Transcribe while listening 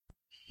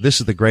This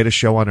is the greatest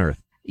show on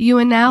earth. You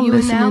are now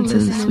listening to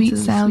the sweet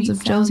sounds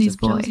of Josie's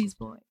Boy.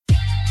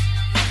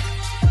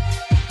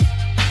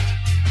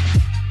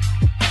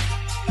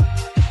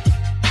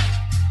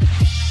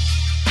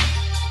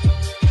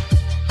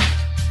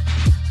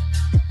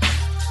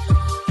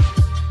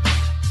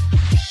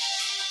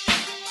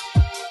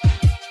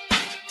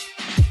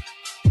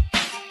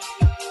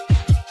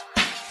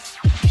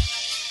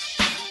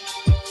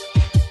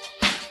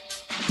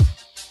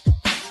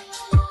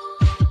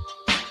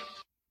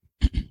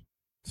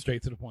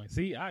 Straight to the point.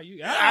 See, I'm learning.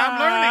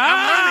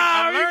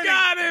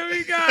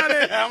 We got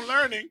it. I'm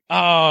learning.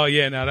 Oh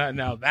yeah,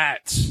 now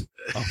that's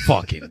a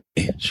fucking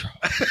intro.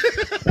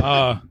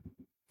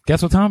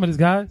 Guess what time it is,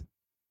 guys?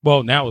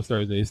 Well, now it's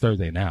Thursday. It's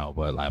Thursday now,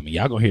 but I mean,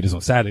 y'all gonna hear this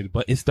on Saturday.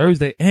 But it's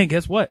Thursday, and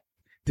guess what?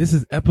 This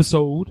is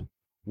episode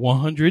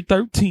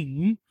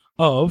 113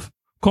 of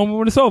Come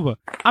When It's Over.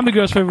 I'm your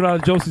girl's favorite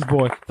artist, Josie's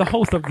Boy, the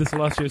host of this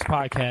illustrious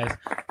podcast.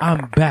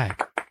 I'm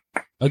back.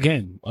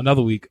 Again,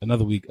 another week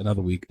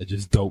of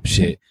just dope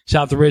shit.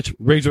 Shout out to Rich,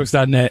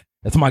 RageWorks.net.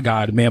 That's my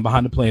guy, the man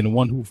behind the plane, the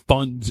one who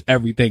funds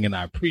everything, and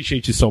I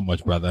appreciate you so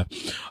much, brother.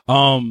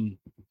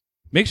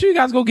 Make sure you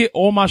guys go get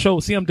all my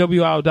shows,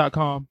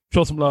 cmwow.com.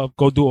 Show some love.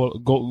 Go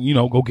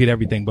get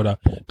everything.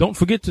 But don't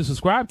forget to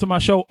subscribe to my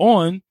show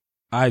on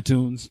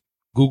iTunes,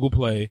 Google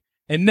Play,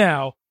 and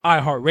now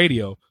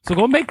iHeartRadio. So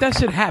go make that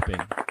shit happen.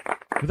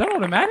 Is that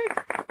automatic?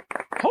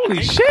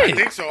 Holy shit. I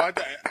think so. I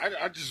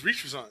just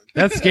reached for something.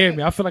 That scared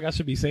me. I feel like I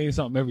should be saying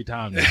something every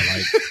time now.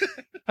 Like,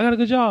 I got a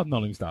good job. No,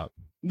 let me stop.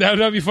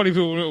 That'd be funny if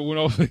it went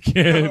over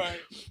again. Right.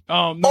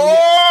 Oh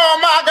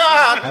my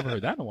God. I haven't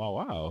heard that in a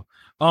while.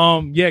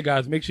 Wow. Yeah,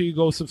 guys, make sure you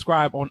go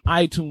subscribe on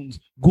iTunes,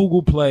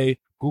 Google Play,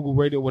 Google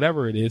Radio,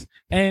 whatever it is,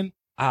 and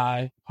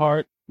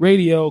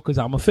iHeartRadio, because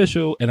I'm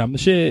official and I'm the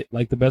shit,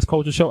 like the best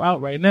culture show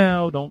out right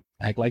now. Don't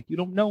act like you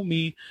don't know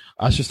me.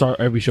 I should start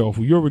every show off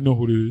with you already know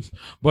who it is.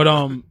 But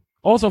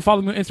also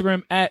follow me on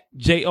Instagram at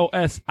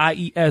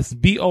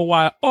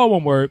JOSIESBOY, all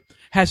one word,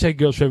 hashtag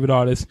girl's favorite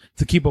artist,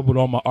 to keep up with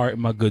all my art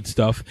and my good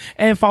stuff.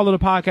 And follow the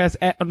podcast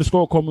at _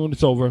 Call Me When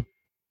It's Over.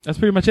 That's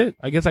pretty much it.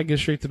 I guess I get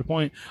straight to the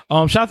point.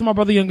 Shout out to my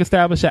brother Young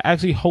Established. I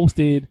actually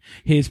hosted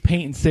his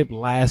paint and sip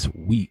last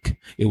week.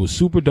 It was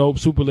super dope,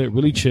 super lit,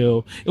 really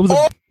chill.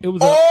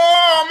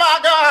 Oh my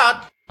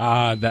God.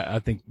 That I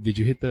think, did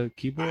you hit the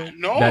keyboard?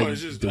 No,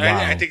 it's just, wow.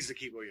 I think it's the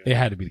keyboard. Yeah. It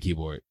had to be the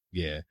keyboard.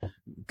 Yeah.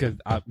 Cause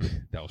that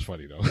was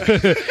funny though.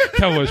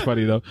 That was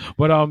funny though.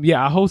 But,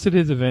 yeah, I hosted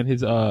his event,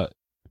 his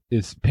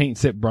paint and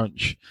sip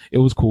brunch. It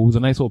was cool. It was a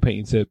nice little paint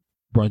and sip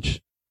brunch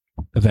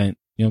event.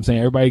 You know what I'm saying?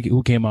 Everybody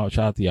who came out,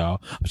 shout out to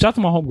y'all. Shout out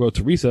to my homegirl,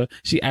 Teresa.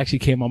 She actually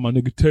came on my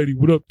nigga Teddy.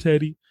 What up,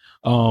 Teddy?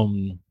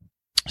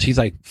 She's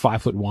like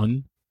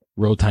 5'1",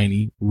 real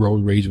tiny,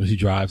 road rage when she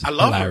drives. I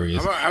love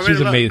Hilarious. her.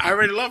 She's amazing. I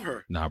already love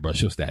her. Nah, bro,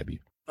 she'll stab you.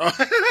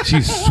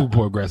 She's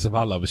super aggressive.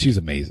 I love her. She's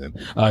amazing.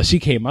 She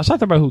came out. Shout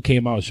out to everybody who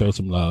came out and showed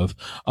some love.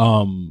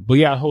 But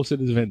yeah, I hosted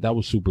this event. That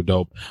was super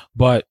dope.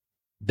 But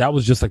that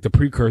was just like the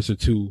precursor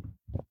to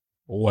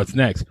what's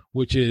next,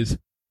 which is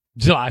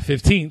July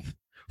 15th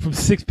from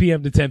 6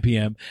 p.m. to 10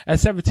 p.m. at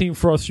 17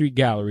 Frost Street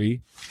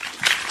Gallery.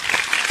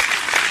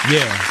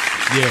 Yeah.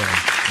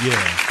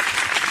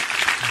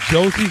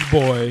 Josie's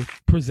Boy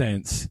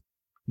presents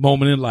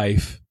Moment in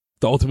Life,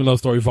 The Ultimate Love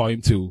Story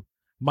Volume 2.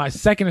 My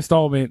second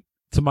installment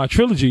to my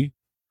trilogy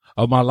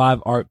of my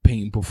live art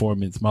painting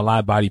performance, my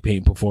live body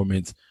painting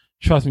performance.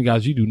 Trust me,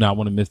 guys, you do not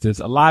want to miss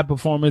this. A live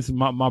performance.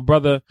 My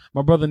brother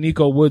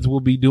Nico Woods will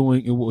be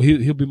doing.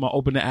 He'll be my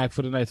opening act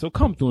for the night. So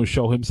come through and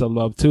show him some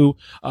love too.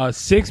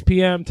 6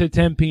 p.m. to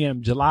 10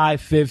 p.m. July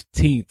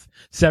 15th,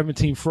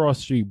 17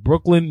 Frost Street,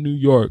 Brooklyn, New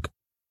York.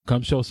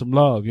 Come show some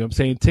love. You know what I'm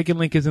saying? Ticket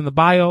link is in the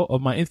bio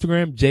of my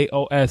Instagram,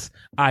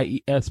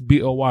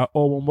 JOSIESBOY,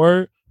 all one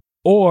word,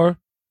 or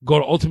go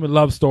to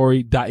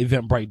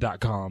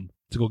ultimatelovestory.eventbrite.com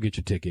to go get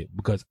your ticket,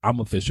 because I'm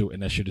official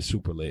and that shit is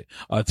super lit.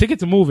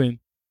 Tickets are moving.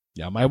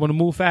 Y'all might want to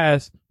move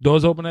fast.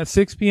 Doors open at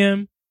 6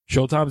 p.m.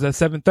 Showtime's at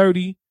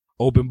 7:30.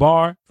 Open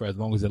bar for as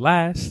long as it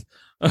lasts.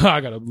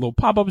 I got a little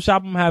pop-up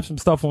shop. I'm gonna have some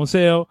stuff on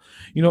sale.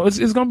 You know,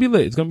 it's gonna be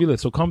lit. It's gonna be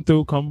lit. So come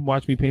through, come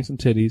watch me paint some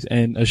titties.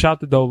 And a shout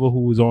to Dover,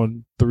 who was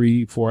on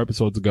 3-4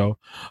 episodes ago.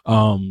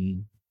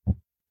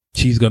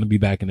 She's gonna be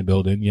back in the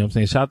building. You know what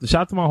I'm saying?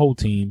 Shout to my whole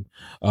team.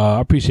 I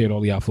appreciate all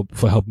of y'all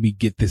for helping me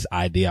get this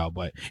idea out,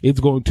 but it's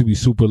going to be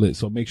super lit.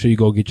 So make sure you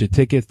go get your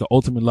tickets. The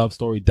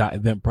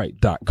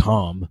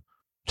ultimatelovestory.eventbrite.com.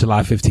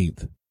 July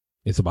 15th.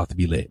 It's about to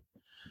be lit.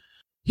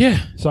 Yeah,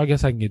 so I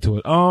guess I can get to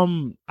it. I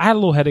had a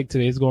little headache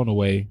today. It's going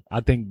away.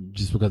 I think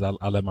just because I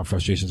let my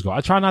frustrations go.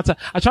 I try not to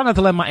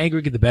let my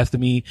anger get the best of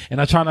me, and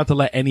I try not to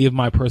let any of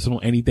my personal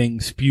anything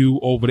spew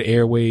over the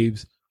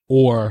airwaves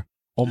or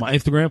on my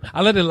Instagram.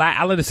 I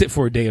let it sit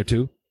for a day or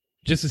two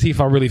just to see if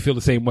I really feel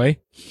the same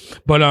way.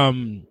 But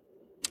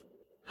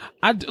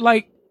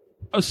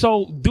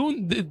so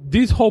doing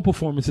these whole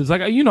performances,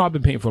 like, you know, I've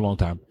been painting for a long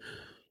time.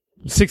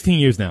 16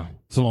 years now.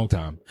 It's a long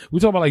time. We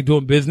talk about like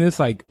doing business,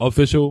 like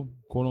official,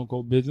 quote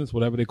unquote business,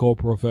 whatever they call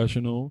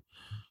professional,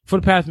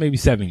 for the past maybe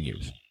 7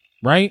 years,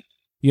 right?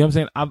 You know what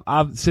I'm saying?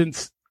 I've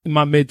since in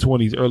my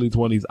mid-20s, early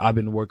 20s, I've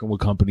been working with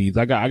companies.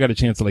 I got a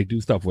chance to like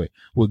do stuff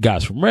with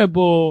guys from Red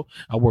Bull.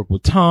 I worked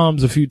with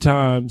Tom's a few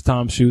times.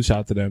 Tom Shoes, shout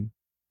out to them.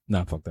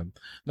 Nah, fuck them.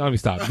 No, let me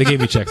stop. They gave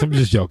me checks. I'm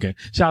just joking.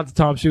 Shout out to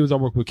Tom Shoes. I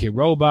work with Kid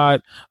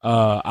Robot.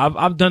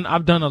 I've done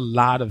a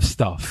lot of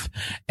stuff,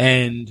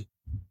 and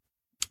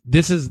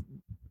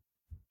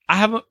I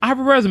have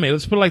a resume.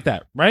 Let's put it like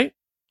that, right?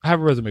 I have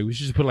a resume. We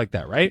should just put it like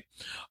that, right?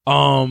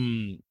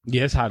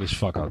 Yeah, it's hot as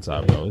fuck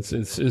outside, bro.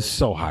 It's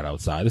so hot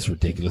outside. It's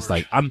ridiculous.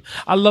 Like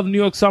I love New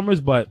York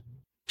summers, but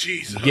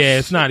Jesus. Yeah,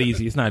 it's not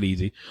easy. It's not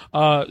easy.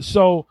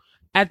 So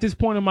at this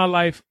point in my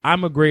life,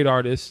 I'm a great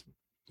artist.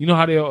 You know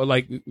how they are,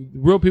 like,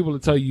 real people will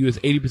tell you it's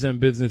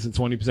 80% business and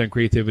 20%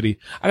 creativity.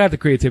 I got the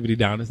creativity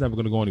down. It's never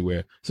going to go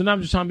anywhere. So now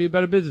I'm just trying to be a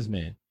better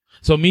businessman.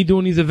 So me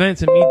doing these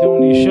events and me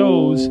doing these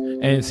shows,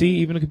 and see,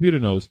 even the computer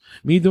knows,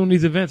 me doing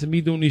these events and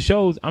me doing these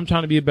shows, I'm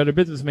trying to be a better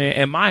businessman.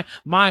 And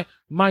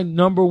my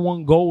number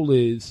one goal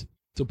is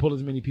to pull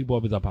as many people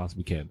up as I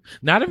possibly can.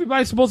 Not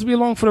everybody's supposed to be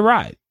along for the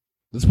ride.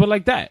 Let's put it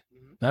like that.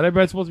 Not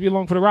everybody's supposed to be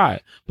along for the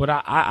ride. But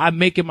I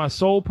make it my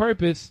sole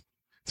purpose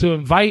to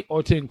invite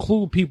or to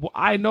include people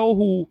I know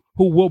who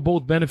will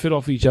both benefit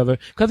off each other.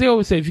 Because they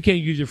always say, if you can't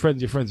use your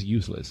friends are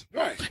useless.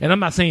 Right. And I'm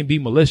not saying be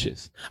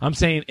malicious. I'm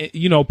saying,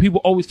 you know, people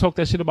always talk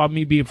that shit about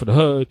me being for the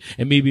hood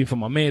and me being for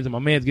my mans, and my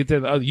mans get to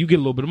the other. You get a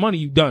little bit of money,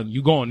 you done.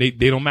 You gone. They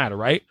don't matter,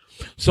 right?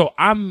 So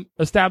I'm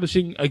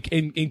establishing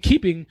in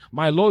keeping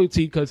my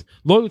loyalty, because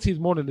loyalty is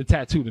more than a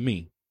tattoo to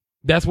me.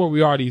 That's where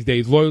we are these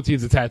days. Loyalty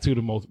is a tattoo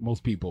to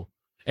most people.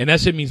 And that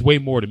shit means way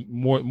more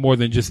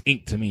than just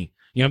ink to me.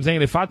 You know what I'm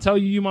saying? If I tell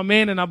you my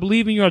man and I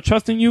believe in you, I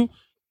trust in you,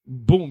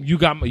 boom, you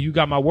got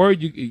my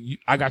word.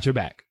 I got your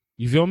back.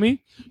 You feel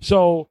me?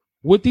 So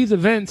with these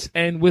events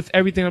and with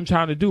everything I'm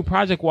trying to do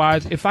project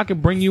wise, if I can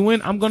bring you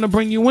in, I'm going to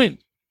bring you in.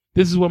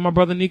 This is where my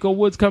brother Nico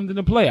Woods comes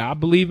into play. I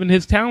believe in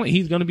his talent.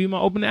 He's going to be my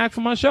opening act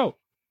for my show.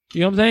 You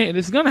know what I'm saying? And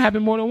it's going to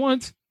happen more than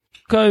once,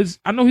 because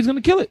I know he's going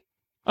to kill it.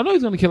 I've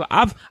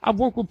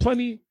worked with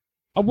plenty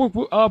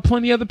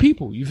other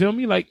people. You feel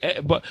me? Like,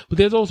 but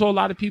there's also a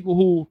lot of people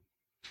who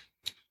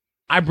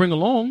I bring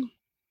along,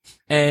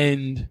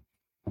 and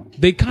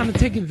they kind of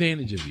take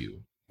advantage of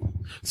you.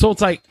 So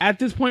it's like, at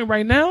this point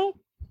right now,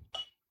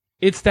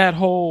 it's that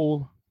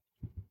whole,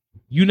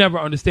 you never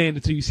understand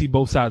until you see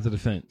both sides of the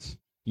fence.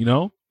 You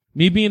know,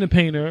 me being a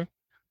painter,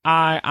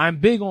 I'm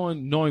big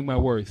on knowing my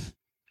worth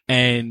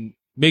and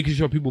making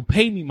sure people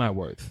pay me my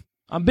worth.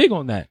 I'm big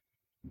on that.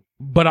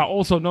 But I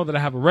also know that I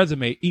have a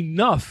resume,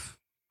 enough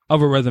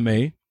of a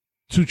resume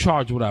to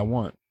charge what I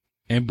want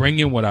and bring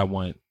in what I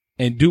want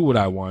and do what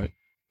I want.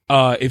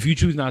 If you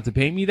choose not to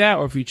pay me that,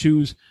 or if you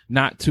choose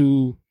not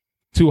to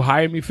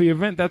hire me for your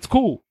event, that's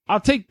cool. I'll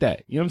take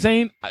that. You know what I'm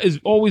saying? It's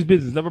always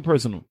business, never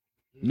personal.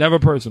 Never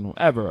personal,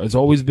 ever. It's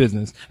always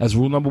business. That's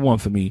rule number one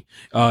for me.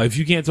 If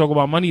you can't talk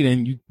about money,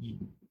 then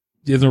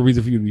there's no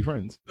reason for you to be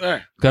friends.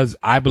 Because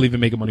I believe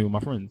in making money with my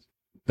friends.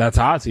 That's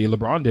how I see it.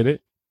 LeBron did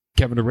it.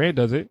 Kevin Durant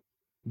does it.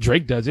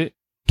 Drake does it.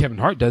 Kevin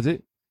Hart does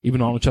it. Even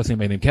though I don't trust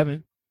anybody named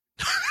Kevin.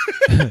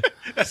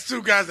 That's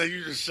two guys that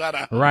you just shut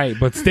out. Right.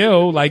 But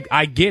still, like,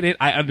 I get it.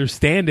 I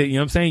understand it. You know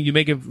what I'm saying? You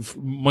making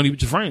money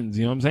with your friends.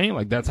 You know what I'm saying?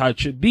 Like, that's how it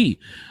should be.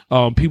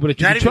 People that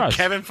you can trust.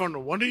 Kevin from the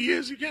Wonder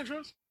Years you can't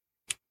trust?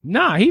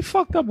 Nah, he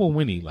fucked up with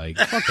Winnie. Like,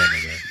 fuck that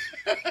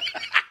nigga.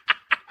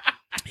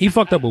 He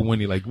fucked up with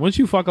Winnie. Like, once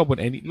you fuck up with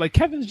any, like,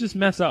 Kevin's just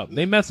mess up.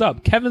 They mess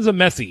up. Kevin's a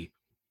messy.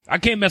 I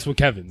can't mess with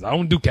Kevin's. I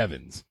don't do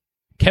Kevin's.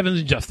 Kevin's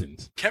and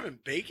Justin's. Kevin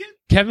Bacon?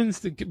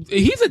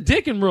 He's a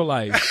dick in real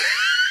life.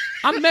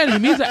 I met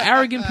him. He's an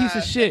arrogant piece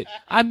of shit.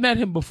 I met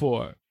him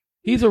before.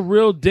 He's a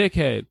real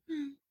dickhead.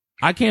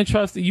 I can't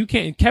trust it. You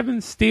can't.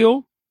 Kevin's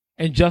steal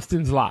and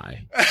Justin's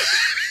lie.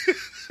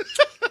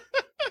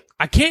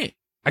 I can't.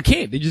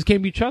 They just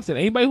can't be trusted.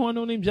 Anybody who I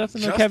know named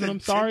Justin or Kevin, I'm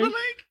sorry.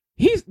 Timberlake?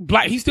 He's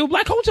black. He steals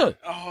black culture.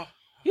 Oh.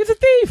 He's a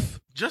thief.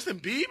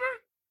 Justin Bieber?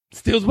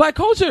 Steals black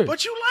culture.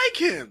 But you like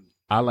him.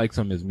 I like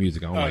some of his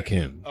music. I don't like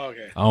him.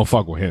 Okay. I don't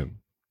fuck with him.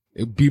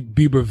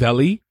 Bieber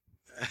Valley.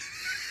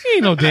 He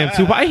ain't no damn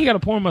Tupac. He got a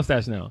porn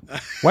mustache now.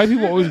 White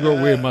people always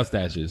grow weird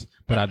mustaches,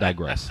 but I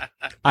digress.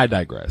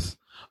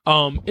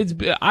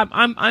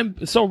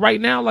 I'm so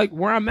right now, like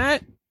where I'm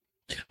at,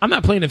 I'm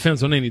not playing the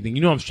fence on anything.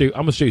 You know,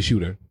 I'm a straight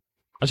shooter.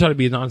 I try to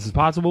be as honest as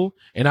possible.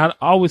 And I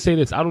always say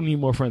this, I don't need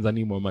more friends. I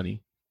need more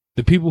money.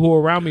 The people who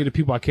are around me are the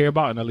people I care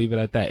about, and I leave it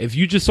at that. If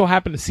you just so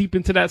happen to seep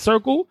into that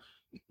circle,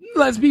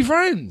 let's be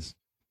friends.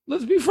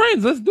 Let's be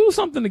friends. Let's do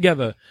something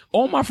together.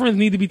 All my friends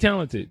need to be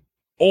talented.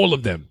 All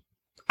of them.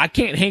 I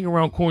can't hang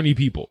around corny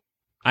people.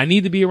 I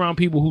need to be around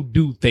people who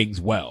do things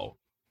well,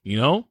 you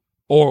know,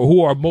 or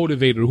who are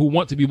motivated, who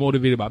want to be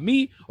motivated by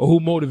me, or who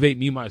motivate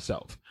me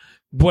myself,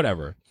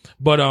 whatever.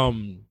 But,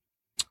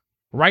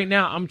 right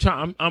now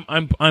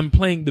I'm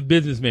playing the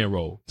businessman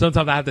role.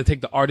 Sometimes I have to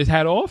take the artist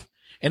hat off,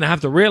 and I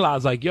have to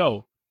realize, like,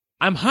 yo,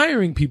 I'm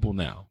hiring people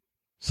now.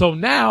 So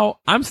now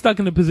I'm stuck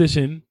in a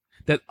position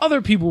that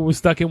other people were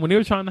stuck in when they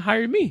were trying to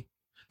hire me.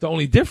 The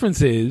only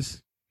difference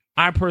is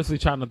I personally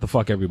try not to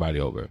fuck everybody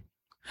over.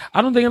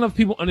 I don't think enough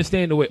people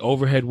understand the way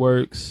overhead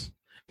works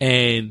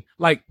And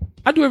like,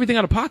 I do everything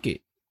out of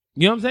pocket.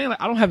 You know what I'm saying?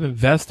 Like, I don't have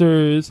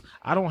investors.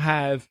 I don't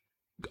have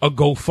a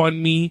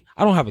GoFundMe.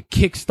 I don't have a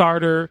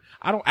Kickstarter.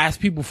 I don't ask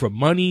people for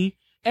money.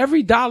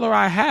 Every dollar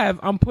I have,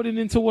 I'm putting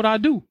into what I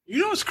do. You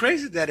know what's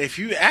crazy? That if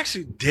you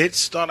actually did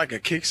start like a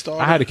Kickstarter.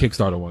 I had a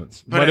Kickstarter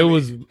once, but it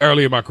was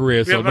early in my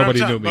career, so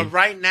nobody knew me. But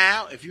right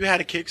now, if you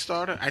had a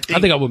Kickstarter, I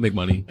think I would make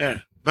money. Yeah,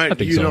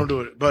 but you don't do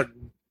it. But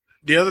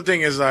the other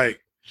thing is like,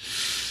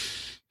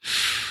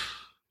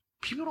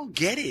 people don't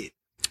get it.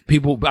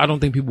 I don't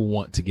think people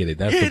want to get it.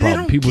 That's the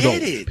problem.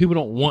 People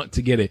don't want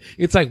to get it.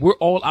 It's like we're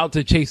all out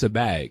to chase a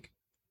bag.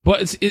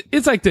 But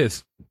it's like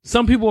this.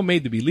 Some people are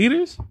made to be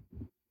leaders.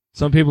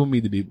 Some people are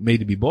made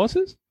to be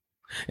bosses.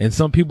 And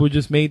some people are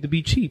just made to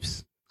be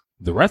chiefs.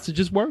 The rest are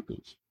just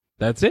workers.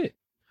 That's it.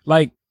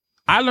 Like,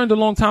 I learned a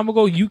long time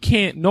ago,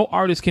 no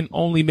artist can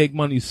only make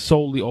money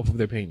solely off of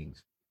their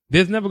paintings.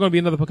 There's never going to be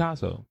another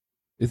Picasso.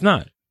 It's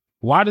not.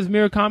 Why does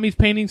Murakami's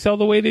paintings sell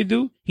the way they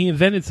do? He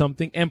invented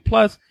something, and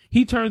plus,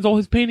 he turns all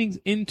his paintings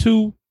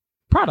into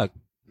product.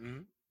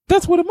 Mm-hmm.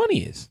 That's where the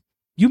money is.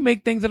 You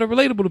make things that are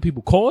relatable to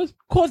people.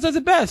 KAWS does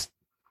it best.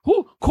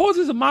 KAWS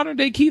is a modern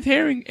day Keith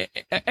Haring,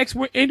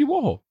 ex-Andy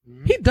Warhol.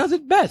 Mm-hmm. He does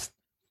it best.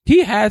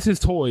 He has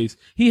his toys.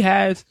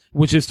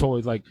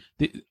 Like,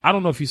 I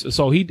don't know if you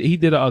saw, he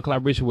did a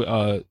collaboration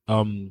with,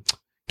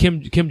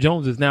 Kim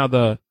Jones is now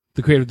the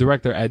creative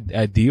director at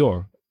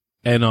Dior.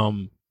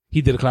 And,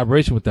 he did a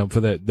collaboration with them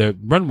for the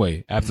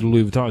runway after the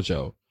Louis Vuitton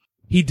show.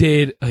 He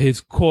did his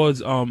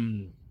KAWS,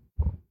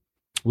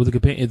 with the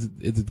companion,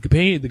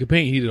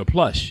 he did a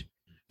plush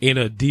in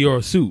a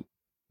Dior suit.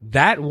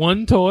 That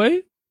one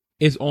toy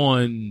is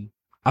on,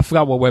 I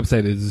forgot what website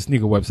it is, a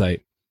sneaker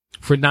website,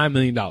 for $9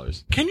 million.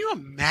 Can you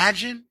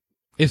imagine?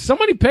 If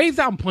somebody pays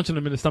that, I'm punching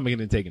them in the stomach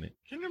and then taking it.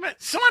 Can you imagine?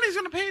 Somebody's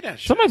going to pay that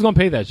shit. Somebody's going to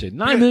pay that shit.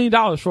 $9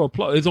 million for a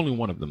plush. It's only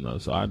one of them though,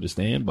 so I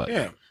understand, but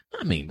 $9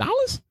 million?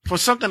 For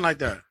something like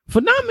that. For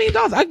 $9 million,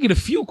 I can get a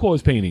few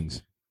KAWS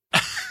paintings.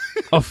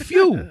 A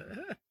few.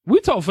 We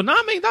talk for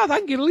 $9 million, I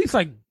can get at least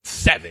like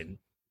 7.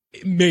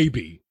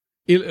 Maybe.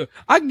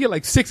 I can get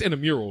like 6 in a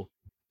mural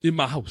in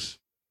my house.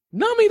 $9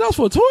 million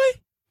for a toy?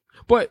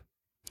 But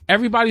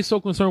everybody's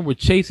so concerned with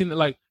chasing it.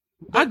 Like,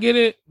 I get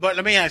it. But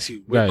let me ask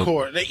you, with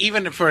KAWS,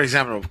 even for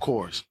example of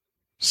KAWS,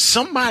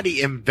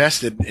 somebody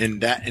invested in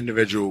that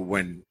individual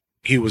when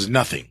he was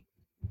nothing.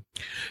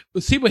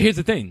 But see, but here's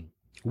the thing.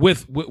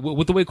 With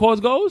the way KAWS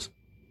goes,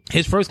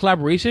 his first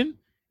collaboration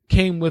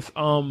came with,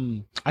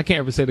 I can't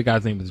ever say the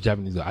guy's name. It's a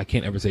Japanese guy. I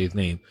can't ever say his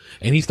name.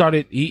 And he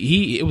started,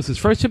 it was his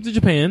first trip to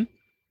Japan,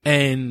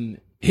 and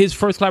his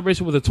first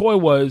collaboration with a toy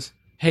was,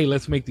 hey,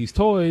 let's make these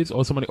toys,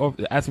 or somebody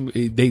asked him,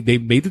 they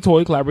made the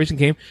toy, collaboration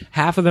came,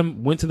 half of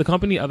them went to the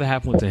company, other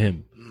half went to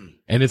him.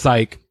 And it's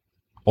like,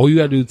 all you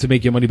gotta do to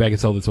make your money back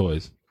is sell the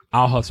toys.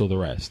 I'll hustle the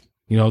rest.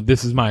 You know,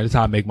 this is mine. This is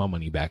how I make my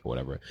money back or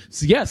whatever.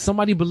 So yeah,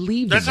 somebody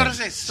believed That's in what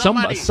them.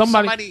 I say.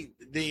 Somebody,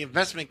 the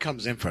investment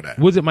comes in for that.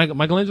 Was it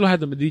Michelangelo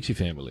had the Medici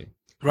family?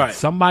 Right.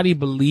 Somebody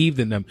believed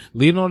in them.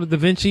 Leonardo da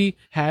Vinci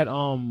had,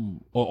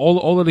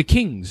 all of the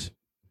kings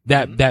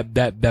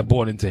that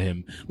bought into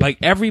him. Like,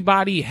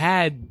 everybody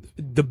had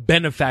the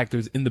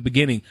benefactors in the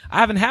beginning. I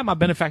haven't had my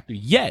benefactor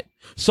yet.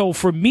 So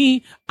for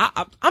me,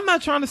 I'm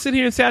not trying to sit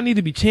here and say I need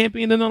to be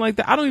championed and nothing like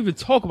that. I don't even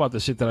talk about the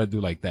shit that I do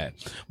like that.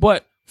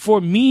 But for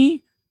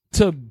me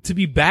to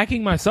be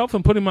backing myself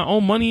and putting my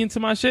own money into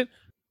my shit,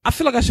 I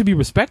feel like I should be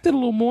respected a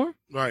little more.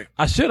 Right.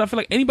 I should. I feel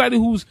like anybody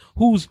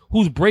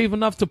who's brave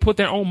enough to put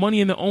their own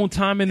money and their own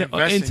time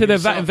into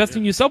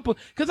investing in yourself.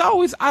 Because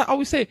I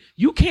always say,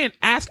 you can't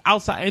ask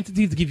outside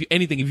entities to give you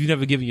anything if you've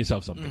never given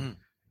yourself something. Mm-hmm.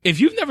 If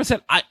you've never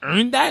said, I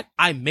earned that,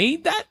 I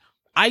made that,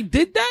 I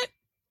did that,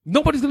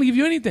 nobody's going to give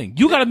you anything.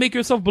 You got to make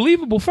yourself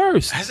believable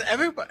first.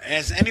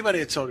 Has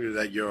anybody told you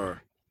that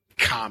you're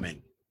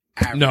common?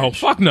 Average, no,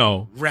 fuck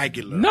no.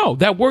 Regular. No,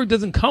 that word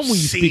doesn't come when you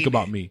speak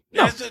about me.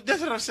 No.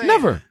 That's what I'm saying.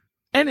 Never.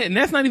 And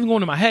that's not even going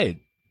to my head.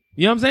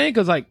 You know what I'm saying?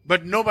 Cause like.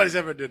 But nobody's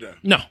ever did that.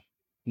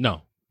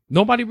 No.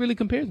 Nobody really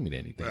compares me to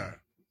anything.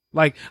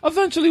 Like,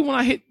 eventually when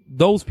I hit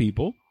those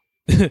people,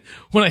 they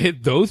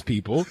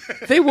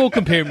will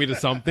compare me to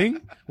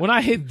something. When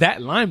I hit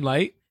that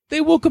limelight,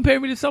 they will compare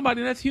me to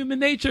somebody. That's human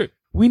nature.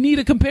 We need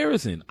a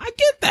comparison. I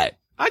get that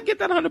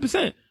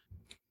 100%.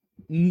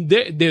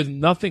 There's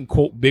nothing,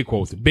 quote, big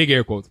quotes, big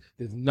air quotes.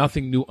 There's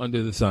nothing new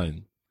under the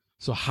sun.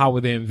 So how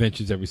are there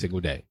inventions every single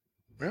day?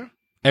 Yeah.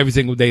 Every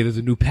single day there's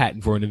a new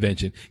patent for an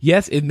invention.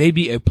 Yes, it may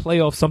be a play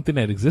off something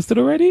that existed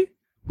already,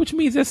 which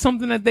means there's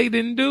something that they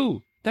didn't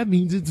do. That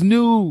means it's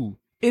new.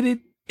 It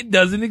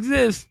doesn't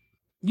exist.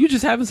 You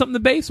just having something to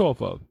base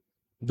off of.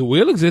 The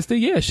wheel existed.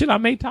 Yeah, shit, I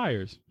made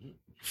tires.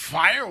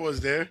 Fire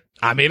was there.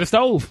 I made a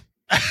stove.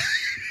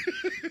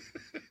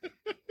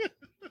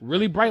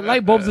 Really bright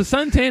light bulbs, a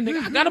suntan.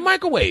 I got a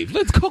microwave.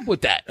 Let's cook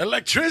with that.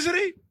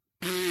 Electricity?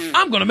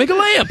 I'm going to make a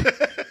lamp.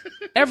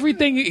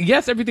 Everything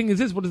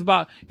exists,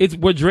 but it's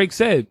what Drake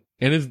said.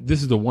 And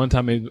this is the one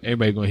time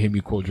anybody going to hear me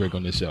quote Drake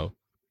on this show.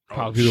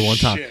 Probably the one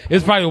time.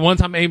 It's probably the one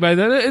time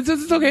anybody, it's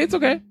okay.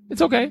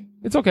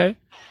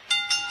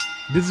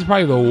 This is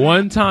probably the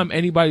one time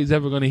anybody's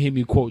ever going to hear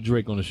me quote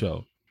Drake on the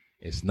show.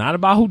 It's not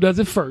about who does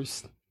it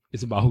first.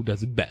 It's about who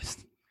does it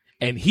best.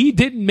 And he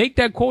didn't make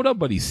that quota,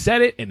 but he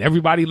said it and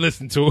everybody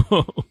listened to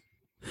him.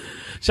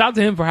 Shout out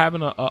to him for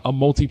having a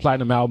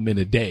multi-platinum album in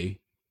a day.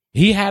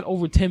 He had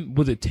over 10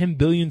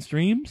 billion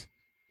streams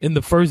in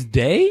the first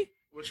day?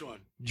 Which one?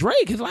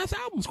 Drake, his last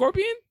album,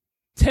 Scorpion.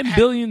 10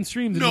 billion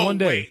streams in one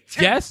day. Wait,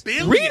 Yes?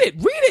 billion? Read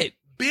it.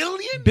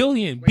 Billion?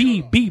 Billion.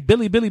 Wait,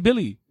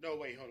 Billy. No,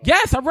 wait, hold on.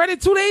 Yes, I read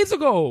it 2 days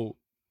ago.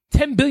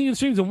 10 billion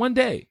streams in one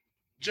day.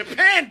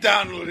 Japan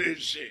downloaded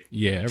his shit.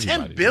 Yeah,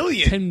 everybody. 10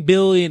 billion? 10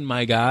 billion,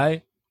 my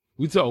guy.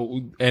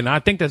 And I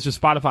think that's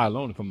just Spotify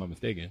alone, if I'm not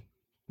mistaken.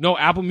 No,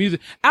 Apple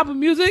Music.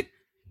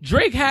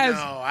 Drake has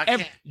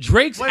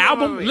Drake's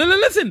album. Wait.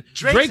 Listen,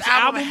 Drake's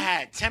album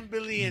had 10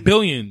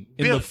 billion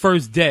in the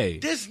first day.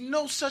 There's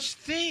no such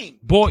thing.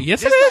 Boy,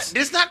 yes, it is.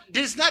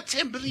 There's not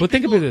 10 billion. But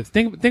think people. about this.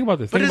 Think about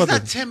this. But Think there's about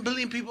not this. 10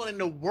 billion people in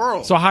the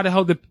world. So how the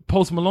hell did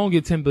Post Malone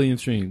get 10 billion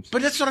streams?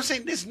 But that's what I'm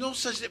saying. There's no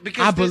such thing.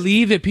 Because I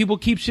believe it. People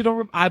keep shit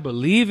on. I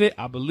believe it.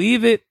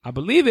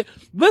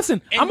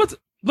 Listen, I'm gonna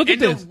look at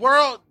this. In the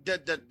world,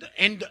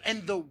 in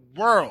the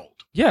world.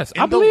 Yes,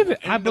 I believe it.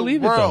 I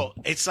believe it though.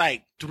 It's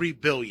like 3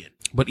 billion.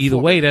 But either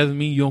way, that doesn't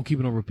mean you don't keep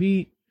it on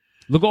repeat.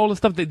 Look at all the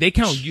stuff that they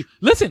count.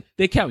 Listen,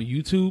 they count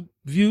YouTube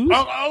views.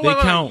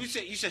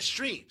 Wait. You said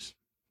streams.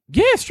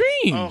 Yeah,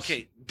 streams. Oh,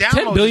 okay.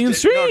 10 billion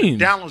streams.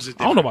 No, downloads is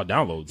different. I don't know about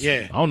downloads.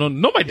 Yeah. I don't know.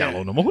 Nobody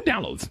download no more. Who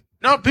downloads?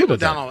 No, people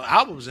download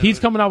albums. He's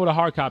coming out with a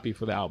hard copy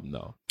for the album,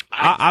 though.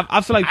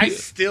 I feel like I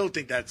still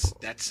think that's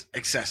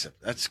excessive.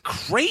 That's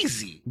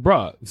crazy,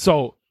 bruh.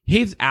 So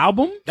his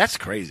album. That's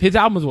crazy. His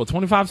album is what,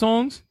 25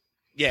 songs?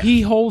 Yeah.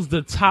 He holds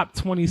the top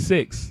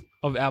 26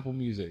 of Apple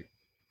Music.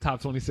 Top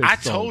 26. I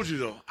told you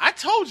though.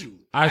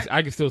 I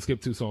I can still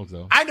skip 2 songs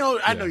though. I know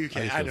you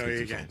can. I know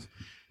you can.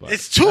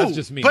 It's 2. That's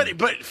just me.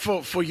 But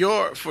for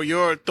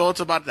your thoughts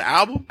about the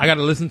album, I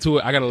gotta listen to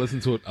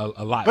it.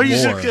 A lot. But you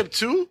more. should skip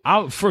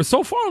 2. For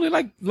so far only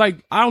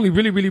like I only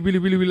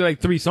really like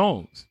 3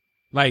 songs.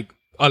 Like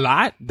a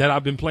lot that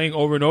I've been playing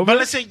over and over. But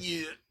let's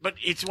say but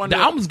it's one. The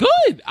album's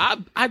good.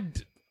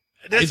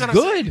 It's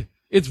good. Saying.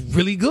 It's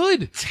really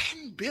good.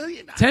 10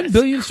 billion. 10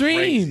 billion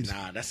streams.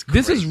 Nah, that's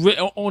crazy. This is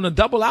on a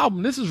double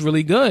album. This is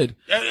really good.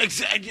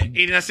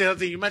 Exactly. That's the other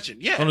thing you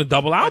mentioned. Yeah. On a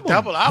double album.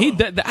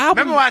 The album.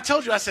 Remember what I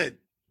told you? I said,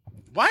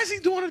 why is he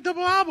doing a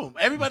double album?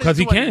 Everybody's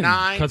doing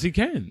 9. Because he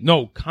can.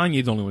 No,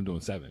 Kanye's the only one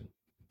doing 7.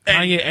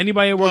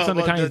 Anybody that works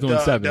under Kanye's doing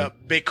 7. The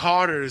Big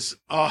Carters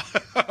are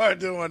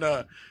doing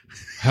a.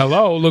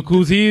 Hello, look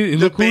who's he.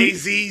 The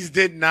Bay-Z's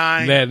did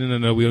 9.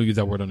 No, we don't use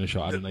that word on the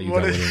show. I did not use that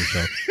word on the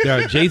show. There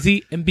are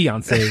Jay-Z and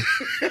Beyonce.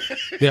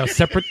 They are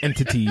separate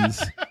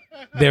entities.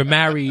 They're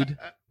married,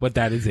 but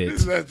that is it.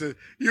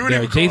 You would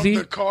even call them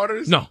the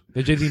Carters? No,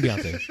 they're Jay-Z and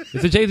Beyonce.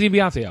 It's a Jay-Z and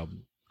Beyonce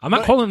album. I'm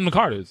not calling them the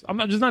Carters. I'm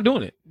just not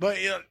doing it. But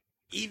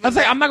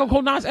I'm not gonna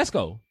call Nas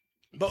Esco.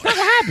 It's not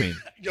gonna happen.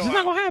 It's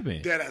not gonna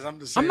happen.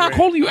 I'm not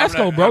calling you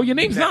Esco, bro. Your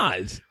name's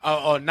Nas.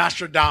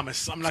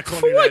 Nostradamus. I'm not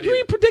calling you that. You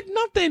ain't predict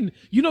nothing.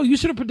 You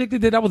should have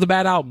predicted that was a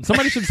bad album.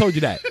 Somebody should have told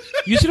you that.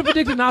 You should have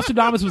predicted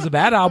Nostradamus was a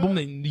bad album,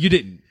 and you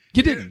didn't.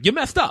 You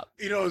messed up.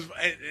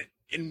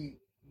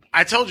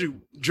 I told you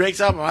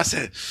Drake's album. I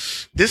said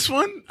this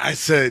one. I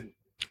said.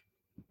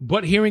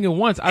 But hearing it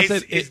once, I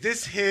said, "Is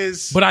this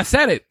his?" But I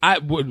said it.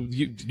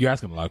 You're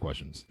asking a lot of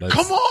questions.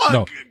 Come on.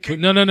 No.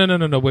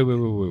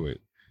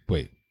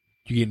 Wait.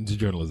 You get into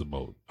journalism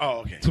mode.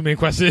 Oh, okay. Too many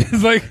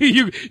questions. Like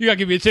you gotta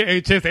give me a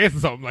chance to answer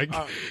something. Like,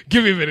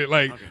 give me a minute.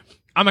 Like, okay.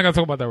 I'm not gonna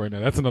talk about that right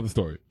now. That's another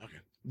story. Okay.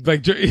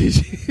 Like,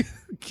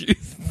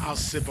 I'll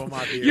sip on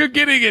my beer. You're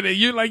getting in it.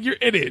 You're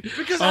in it.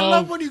 Because I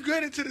love when you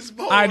get into this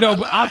mode. I know,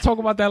 but I'll talk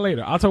about that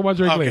later. I'll talk about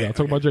Drake later.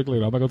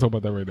 I'm not gonna talk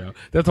about that right now.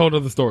 That's a whole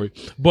other story.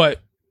 But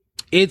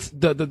it's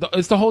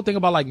the whole thing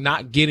about like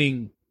not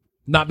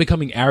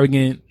becoming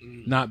arrogant,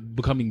 not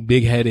becoming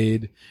big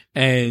headed,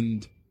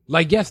 and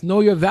like, yes,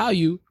 know your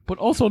value, but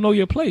also know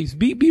your place.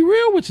 Be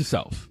real with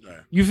yourself. Right.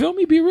 You feel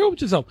me? Be real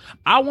with yourself.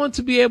 I want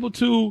to be able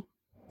to.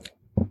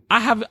 I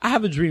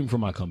have a dream for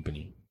my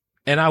company,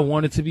 and I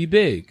want it to be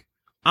big.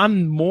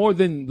 I'm more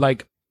than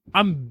like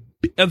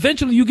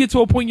eventually you get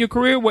to a point in your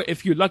career where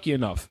if you're lucky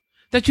enough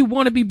that you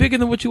want to be bigger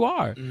than what you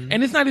are,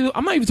 and it's not even.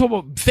 I'm not even talking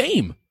about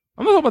fame.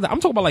 I'm not talking about that. I'm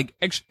talking about like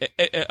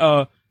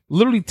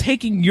literally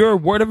taking your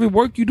whatever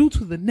work you do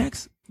to the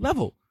next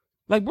level.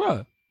 Like,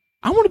 bruh,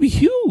 I want to be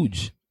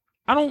huge.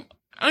 I don't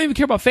even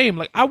care about fame.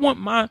 Like, I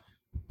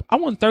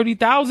want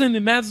 30,000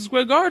 in Madison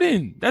Square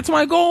Garden. That's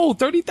my goal.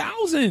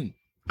 30,000.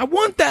 I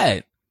want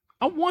that.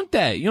 You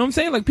know what I'm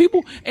saying? Like,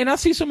 people, and I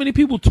see so many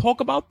people talk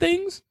about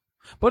things,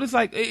 but it's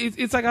like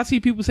I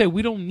see people say,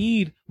 we don't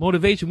need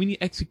motivation. We need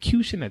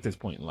execution at this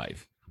point in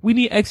life. We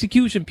need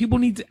execution. People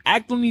need to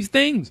act on these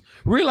things.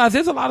 Realize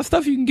there's a lot of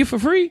stuff you can get for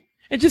free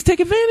and just take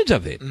advantage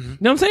of it. Mm-hmm. You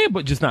know what I'm saying?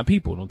 But just not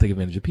people. Don't take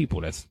advantage of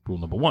people. That's rule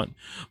number 1.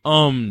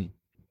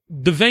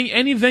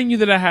 Any venue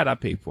that I had, I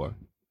paid for.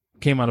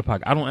 Came out of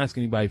pocket. I don't ask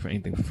anybody for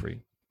anything for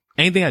free.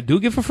 Anything I do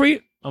get for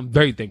free, I'm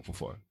very thankful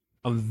for.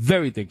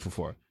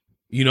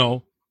 You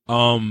know,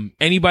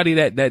 anybody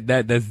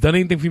that's done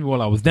anything for me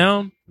while I was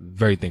down,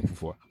 very thankful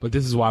for. But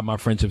this is why my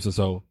friendships are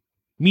so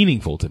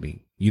meaningful to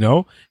me. You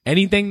know,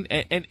 anything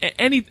and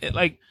anything,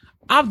 like,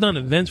 I've done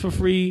events for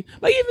free.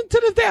 Like, even to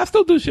this day, I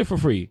still do shit for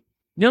free. You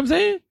know what I'm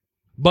saying?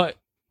 But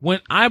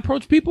when I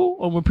approach people,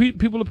 or when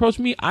people approach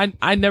me,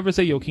 I never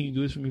say, yo, can you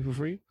do this for me for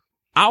free?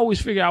 I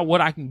always figure out what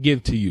I can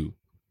give to you.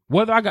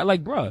 Whether I got,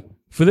 like, bruh,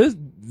 for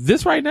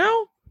this right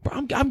now,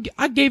 bro,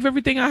 I gave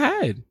everything I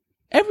had.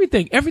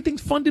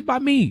 Everything's funded by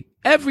me.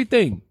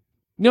 Everything.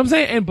 You know what I'm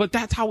saying? But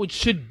that's how it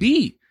should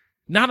be.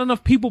 Not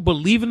enough people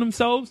believe in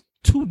themselves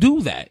to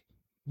do that.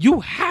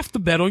 You have to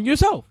bet on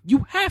yourself.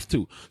 You have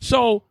to.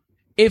 So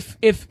if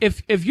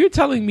you're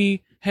telling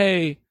me,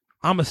 hey,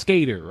 I'm a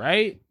skater,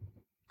 right?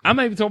 I'm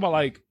not even talking about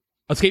like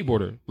a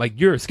skateboarder. Like,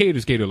 you're a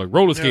skater, like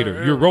roller skater.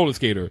 Yeah. You're a roller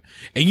skater.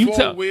 And you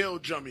tell, 4-wheel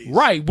jummies.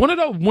 Right. One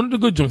of the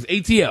good jumps,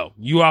 ATL.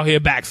 You out here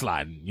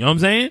backsliding. You know what I'm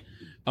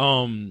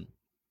saying?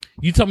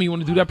 You tell me you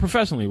want to do that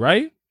professionally,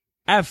 right?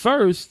 At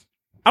first,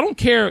 I don't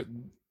care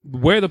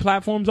where the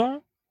platforms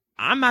are.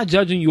 I'm not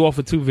judging you off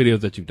of 2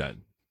 videos that you've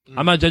done.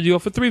 I'm not judging you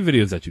off for 3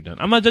 videos that you've done.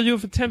 I'm not judging you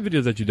off for 10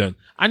 videos that you've done.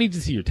 I need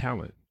to see your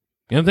talent.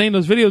 You know what I'm saying?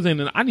 Those videos,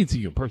 and I need to see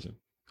you in person.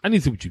 I need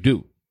to see what you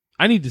do.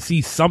 I need to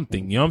see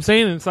something. You know what I'm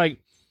saying? And it's like,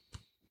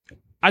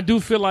 I do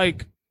feel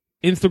like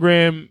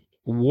Instagram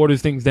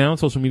waters things down.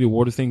 Social media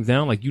waters things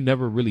down. Like, you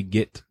never really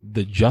get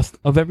the gist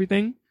of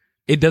everything.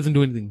 It doesn't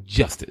do anything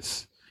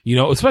justice. You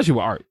know, especially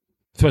with art.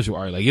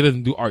 Like, it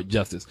doesn't do art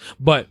justice.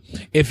 But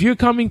if you're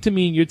coming to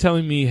me and you're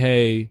telling me,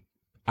 hey,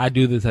 I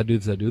do this.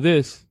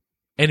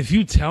 And if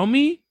you tell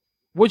me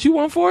what you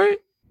want for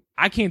it,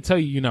 I can't tell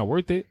you you're not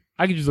worth it.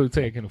 I can just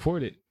tell you I can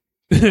afford it.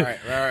 Right.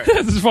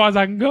 That's as far as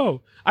I can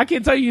go. I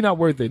can't tell you you're not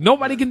worth it.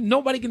 Nobody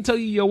can tell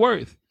you your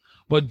worth.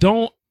 But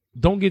don't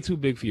get too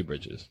big for your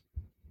britches.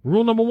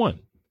 Rule number 1.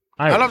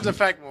 I love the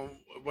fact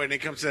when it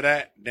comes to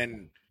that,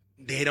 then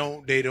they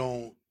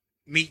don't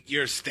meet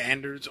your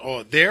standards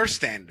or their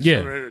standards.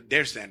 Yeah.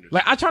 Their standards.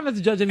 Like, I try not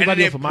to judge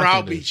anybody off of my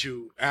standards. Browbeat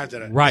you after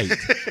that. Right.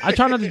 I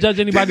try not to judge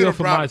anybody off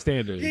of my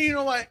standards. Yeah, you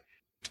know what?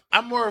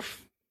 I'm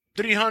worth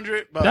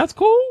 300, but that's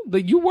cool.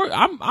 Like, you worth,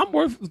 I'm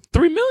worth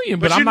 3 million,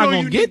 but I'm not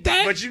gonna get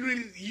that. But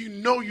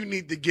you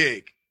need the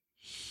gig.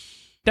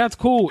 That's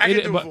cool. I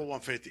can do it for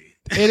 150.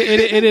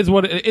 It is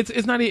what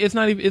it's not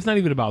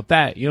even about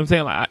that. You know what I'm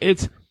saying? Like,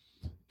 it's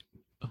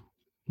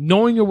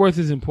knowing your worth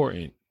is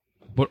important,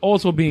 but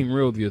also being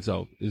real with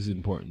yourself is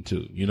important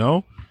too. You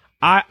know,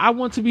 I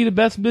want to be the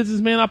best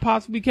businessman I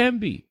possibly can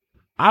be.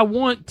 I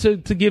want to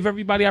give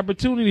everybody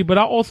opportunity, but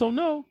I also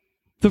know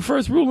the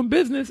first rule in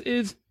business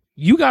is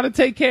you got to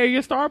take care of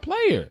your star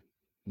player.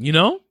 You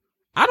know,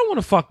 I don't want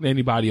to fuck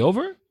anybody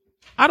over.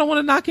 I don't want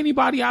to knock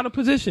anybody out of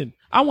position.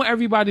 I want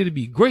everybody to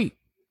be great.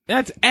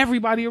 That's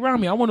everybody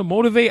around me. I want to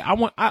motivate.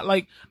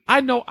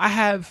 I know I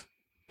have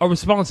a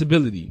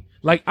responsibility.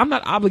 Like, I'm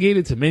not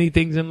obligated to many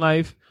things in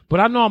life, but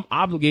I know I'm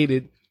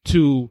obligated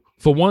to,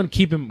 for one,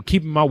 keeping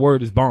my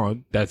word as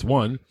bond. That's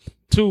 1.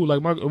 2,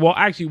 like,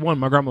 1,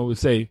 my grandma would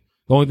say,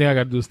 the only thing I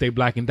got to do is stay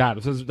black and die.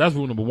 That's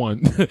rule number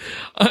 1.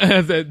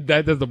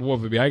 that's number 1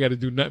 for me. I got to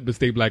do nothing but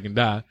stay black and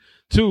die.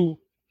 2,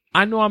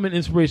 I know I'm an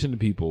inspiration to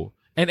people.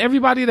 And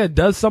everybody that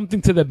does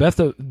something to their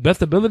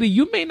best ability,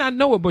 you may not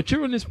know it, but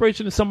you're an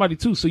inspiration to somebody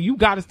too. So you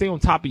got to stay on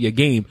top of your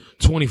game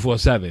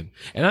 24/7.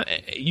 And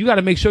you got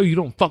to make sure you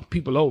don't fuck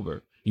people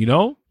over, you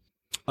know?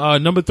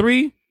 Number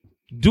 3,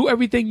 do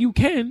everything you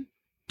can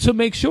to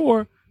make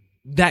sure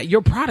that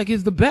your product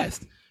is the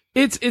best.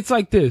 It's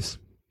like this,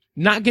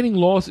 not getting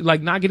lost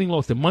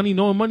in money,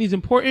 knowing money is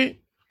important,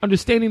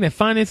 understanding that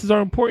finances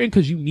are important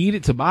because you need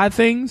it to buy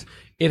things.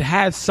 It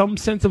has some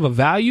sense of a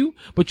value,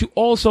 but you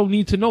also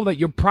need to know that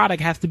your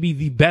product has to be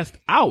the best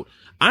out.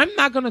 I'm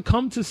not going to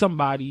come to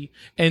somebody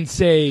and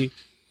say,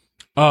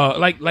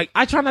 like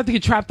I try not to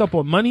get trapped up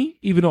on money,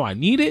 even though I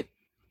need it.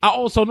 I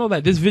also know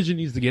that this vision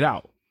needs to get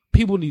out.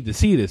 People need to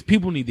see this.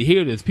 People need to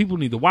hear this. People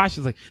need to watch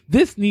this. Like,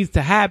 this needs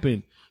to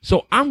happen.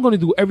 So I'm going to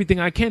do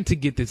everything I can to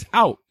get this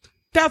out.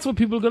 That's what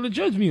people are going to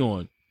judge me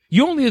on.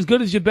 You're only as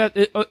good as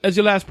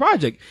your last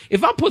project.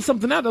 If I put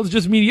something out that was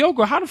just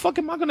mediocre, how the fuck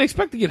am I going to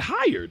expect to get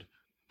hired?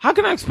 How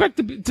can I expect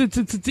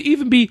to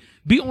even be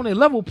on a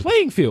level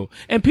playing field?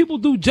 And people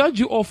do judge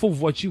you off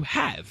of what you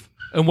have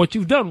and what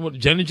you've done. What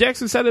Janet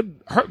Jackson said it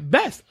hurt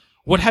best.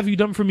 What have you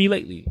done for me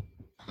lately?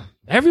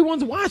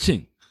 Everyone's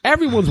watching.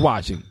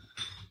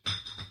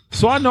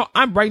 So I know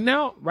I'm right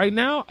now,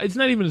 it's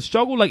not even a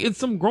struggle. Like, it's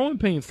some growing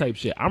pains type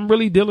shit. I'm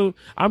dealing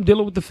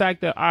with the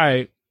fact that, all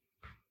right,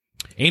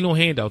 ain't no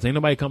handouts. Ain't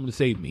nobody coming to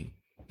save me.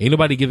 Ain't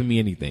nobody giving me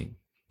anything.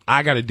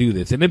 I got to do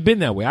this. And it's been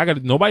that way.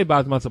 Nobody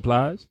buys my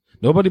supplies.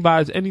 Nobody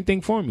buys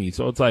anything for me.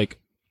 So it's like,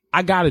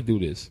 I got to do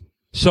this.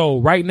 So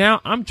right now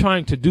I'm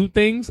trying to do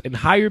things and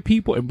hire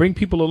people and bring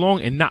people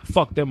along and not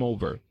fuck them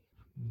over.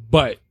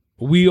 But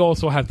we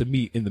also have to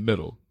meet in the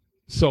middle.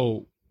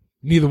 So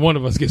neither one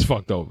of us gets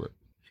fucked over.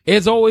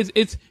 It's always,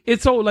 it's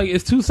so like,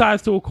 it's 2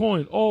 sides to a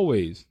coin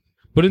always.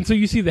 But until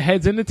you see the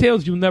heads and the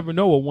tails, you'll never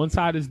know what one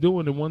side is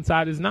doing and one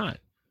side is not.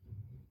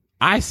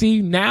 I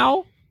see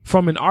now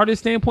from an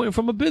artist standpoint and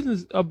from a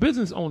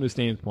business owner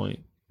standpoint.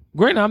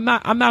 Granted, I'm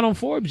not on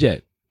Forbes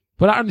yet,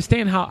 but I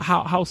understand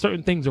how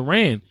certain things are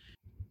ran.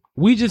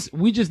 we just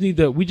need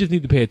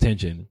to pay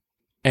attention.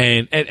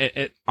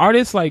 And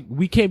artists, like,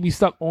 we can't be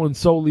stuck on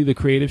solely the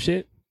creative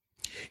shit.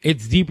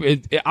 It's deeper.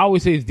 I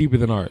always say it's deeper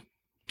than art.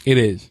 It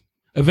is.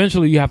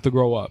 Eventually you have to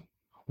grow up.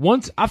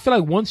 I feel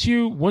like once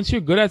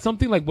you're good at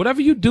something, like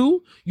whatever you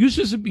do, you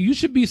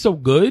should be so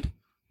good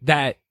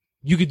that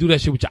you could do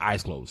that shit with your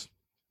eyes closed.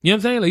 You know what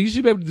I'm saying? Like, you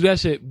should be able to do that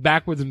shit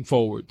backwards and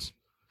forwards.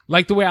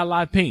 Like the way I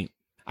live paint.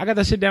 I got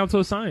that shit down to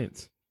a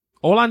science.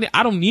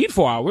 I don't need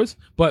 4 hours,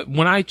 but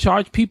when I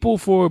charge people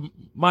for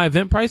my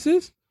event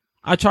prices,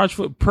 I charge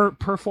for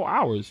per 4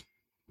 hours.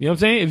 You know what I'm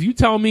saying? If you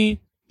tell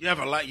me you have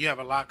a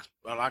lock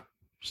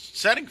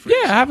setting for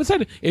I have a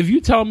setting. If you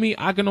tell me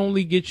I can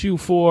only get you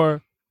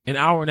for an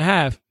hour and a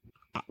half,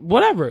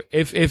 whatever.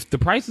 If the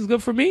price is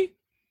good for me,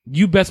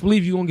 you best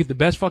believe you're gonna get the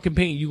best fucking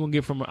paint you're gonna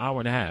get from an hour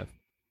and a half.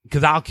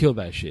 Because I'll kill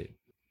that shit.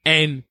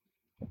 And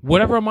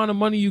whatever amount of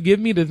money you give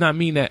me does not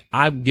mean that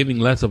I'm giving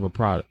less of a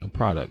product.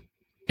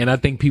 And I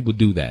think people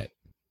do that.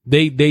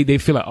 They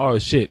feel like, oh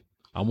shit,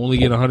 I'm only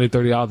getting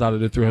 $130 out of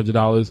the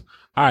 $300.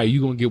 All right,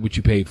 you're going to get what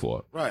you paid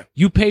for. Right.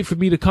 You paid for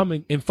me to come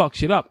in and fuck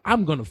shit up.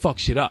 I'm going to fuck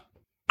shit up.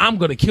 I'm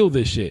going to kill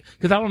this shit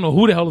because I don't know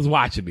who the hell is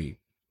watching me.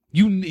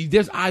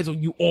 There's eyes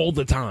on you all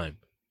the time.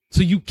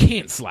 So you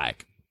can't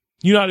slack.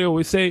 You know how they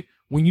always say,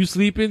 when you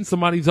sleeping,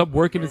 somebody's up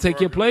working to take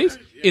your place?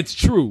 Yeah. It's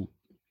true.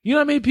 You know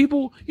how many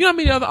people, you know how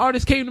many other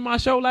artists came to my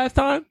show last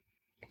time?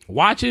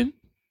 Watching,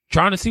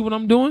 trying to see what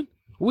I'm doing.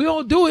 We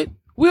all do it.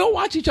 We all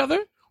watch each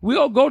other. We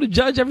all go to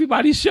judge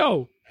everybody's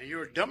show. And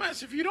you're a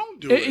dumbass if you don't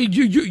do it.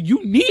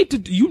 You need to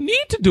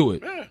do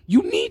it. Yeah.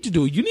 You need to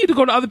do it. You need to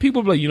go to other people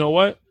and be like, you know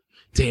what?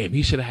 Damn,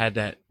 he should have had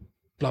that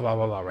blah, blah,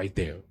 blah, blah right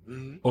there.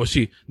 Mm-hmm. Or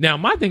she. Now,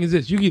 my thing is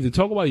this. You can either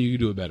talk about it or you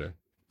can do it better.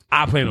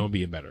 I plan on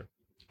being better.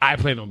 I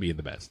plan on being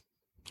the best.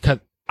 Because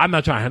I'm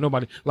not trying to have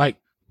nobody. Like,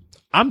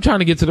 I'm trying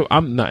to get to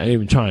I'm not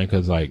even trying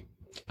because, like,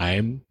 I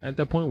am at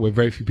that point where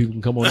very few people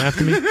can come on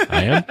after me.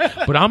 I am.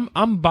 But I'm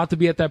about to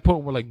be at that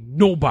point where, like,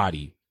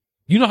 nobody.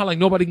 You know how, like,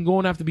 nobody can go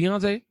on after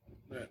Beyonce?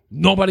 Right.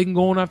 Nobody can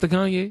go on after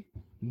Kanye?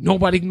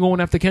 Nobody can go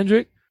on after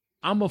Kendrick?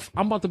 I'm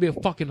about to be a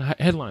fucking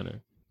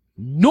headliner.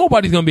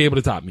 Nobody's going to be able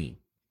to top me.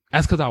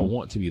 That's because I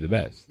want to be the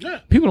best. Yeah.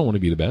 People don't want to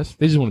be the best.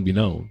 They just want to be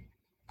known.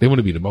 They want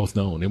to be the most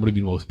known. They want to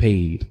be the most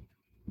paid.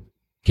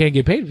 Can't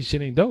get paid if your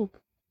shit ain't dope.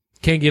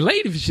 Can't get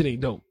laid if your shit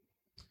ain't dope.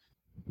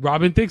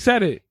 Robin Thicke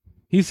said it.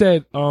 He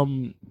said,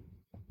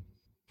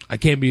 I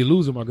can't be a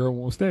loser. My girl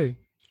won't stay.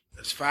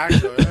 That's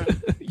fact, though,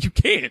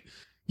 yeah.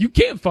 You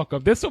can't fuck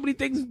up. There's so many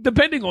things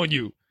depending on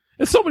you.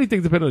 There's so many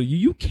things depending on you.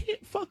 You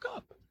can't fuck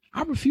up.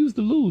 I refuse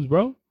to lose,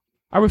 bro.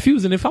 I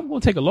refuse. And if I'm going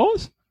to take a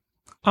loss,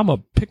 I'm going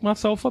to pick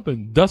myself up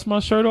and dust my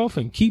shirt off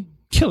and keep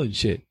killing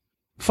shit.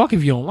 Fuck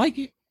if you don't like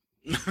it.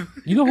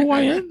 You know who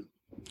I am?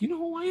 You know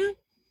who I am?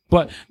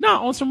 But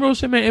on some real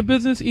shit, man, in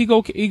business,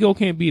 ego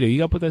can't be there. You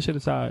got to put that shit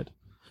aside.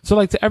 So,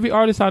 like, to every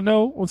artist I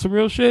know on some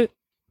real shit,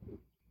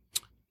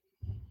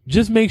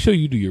 just make sure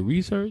you do your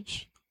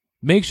research.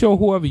 Make sure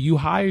whoever you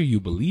hire, you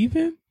believe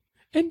in.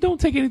 And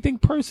don't take anything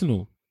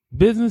personal.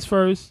 Business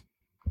first,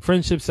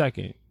 friendship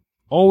second.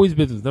 Always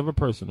business, never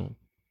personal.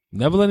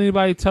 Never let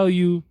anybody tell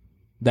you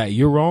that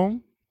you're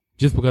wrong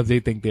just because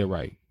they think they're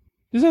right.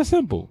 It's that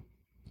simple.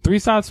 3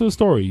 sides to a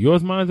story.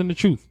 Yours, mine, and the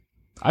truth.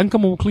 I can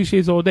come up with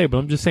cliches all day, but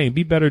I'm just saying,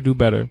 be better, do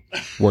better,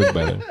 work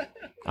better.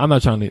 I'm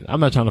not trying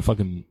to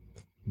fucking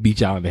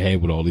beat y'all in the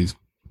head with all these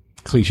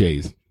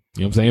cliches.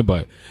 You know what I'm saying?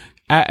 But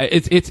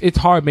it's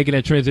hard making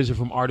that transition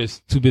from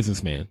artist to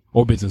businessman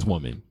or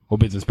businesswoman or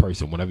business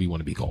person, whatever you want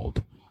to be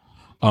called.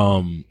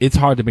 It's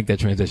hard to make that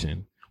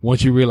transition.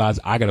 Once you realize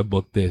I got to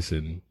book this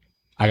and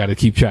I got to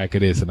keep track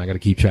of this and I got to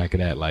keep track of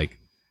that. Like,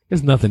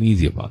 there's nothing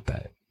easy about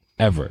that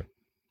ever.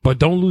 But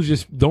don't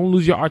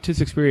lose your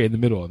artistic spirit in the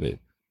middle of it.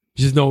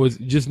 Just know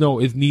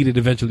it's needed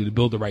eventually to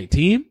build the right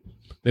team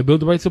and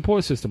build the right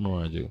support system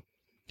around you.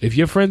 If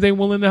your friends ain't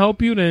willing to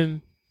help you,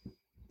 then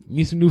you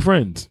need some new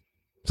friends.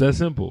 It's that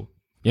simple.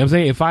 You know what I'm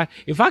saying?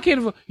 If I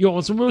can't,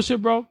 on some real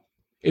shit, bro,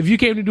 if you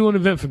came to do an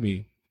event for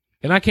me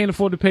and I can't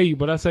afford to pay you,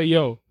 but I say,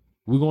 yo,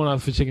 we're going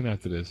out for chicken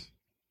after this.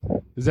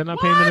 Is that not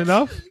payment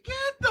enough? Get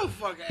the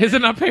fuck out. Is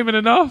it not payment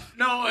enough?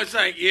 No, it's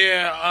like,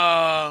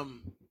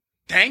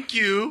 thank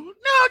you.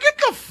 No, get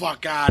the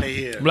fuck out of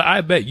here. But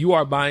I bet you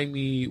are buying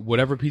me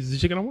whatever pieces of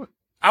chicken I want.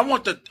 I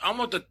want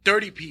the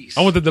 30 piece.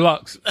 I want the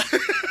deluxe. I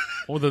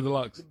want the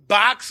deluxe.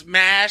 Box,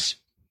 mash,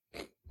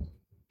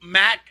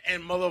 mac,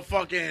 and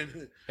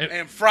motherfucking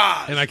and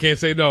fries. And I can't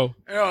say no.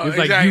 It's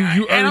exactly. Like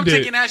you earned it. And I'm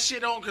taking that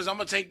shit on because I'm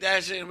going to take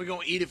that shit and we're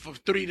going to eat it for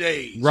 3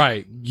 days.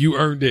 Right. You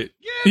earned it.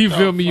 You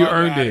feel me? You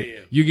earned it.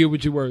 Here. You get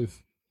what you're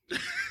worth.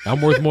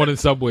 I'm worth more than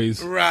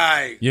Subways.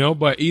 Right. You know,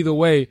 but either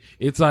way,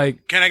 it's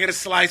like. Can I get a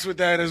slice with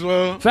that as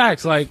well?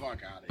 Facts. Like,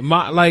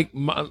 I've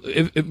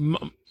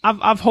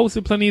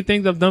hosted plenty of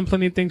things. I've done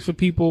plenty of things for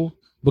people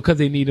because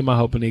they needed my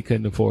help and they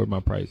couldn't afford my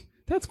price.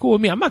 That's cool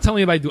with me. I'm not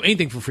telling anybody to do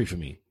anything for free for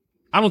me.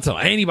 I don't tell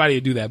anybody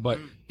to do that. But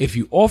if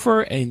you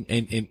offer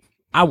and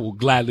I will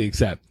gladly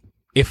accept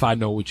if I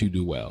know what you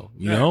do well,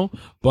 you know,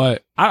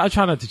 but I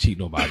try not to cheat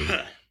nobody.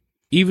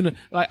 Even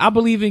like I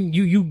believe in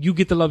you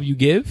get the love you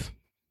give.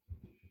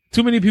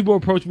 Too many people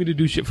approach me to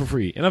do shit for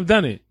free, and I've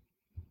done it,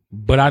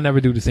 but I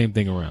never do the same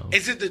thing around.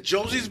 Is it the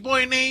Josie's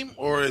Boy name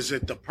or is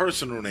it the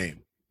personal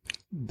name?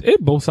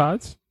 Both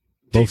sides.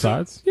 Both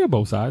sides. Yeah,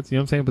 both sides. You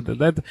know what I'm saying?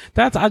 But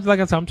that's like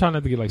I said, I'm trying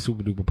not to get like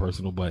super duper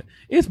personal, but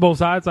it's both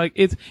sides. Like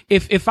it's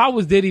if I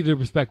was Diddy, the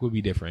respect would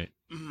be different.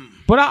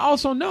 But I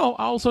also know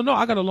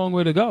I got a long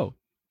way to go.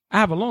 I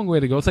have a long way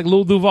to go. It's like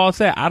Lil Duval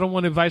said, I don't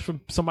want advice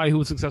from somebody who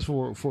was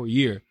successful for a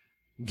year.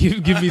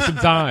 Give me some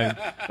time.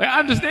 Like, I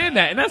understand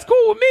that, and that's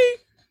cool with me.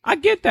 I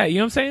get that. You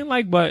know what I'm saying?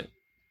 Like, but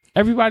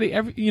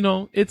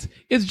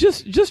it's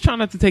just trying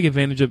not to take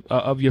advantage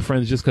of your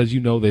friends just because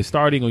you know they're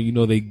starting or you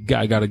know they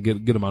got a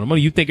good amount of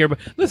money. You think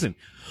everybody, listen,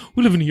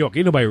 we live in New York.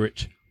 Ain't nobody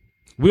rich.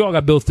 We all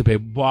got bills to pay,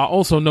 but I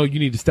also know you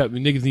need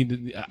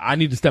to I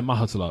need to step my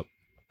hustle up.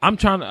 I'm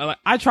trying to,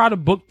 I try to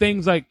book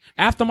things like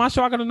after my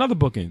show, I got another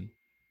booking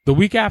the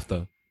week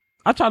after.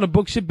 I try to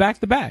book shit back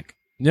to back.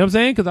 You know what I'm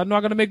saying? Cause I know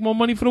I got to make more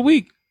money for the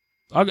week.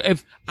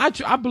 If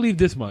I believe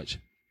this much,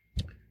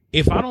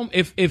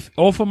 if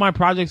off of my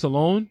projects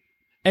alone,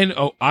 and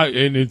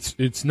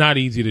it's not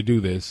easy to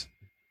do this.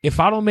 If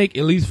I don't make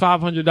at least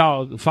 $500,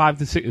 $500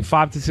 to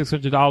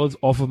 $600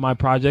 off of my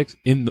projects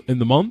in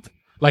the month,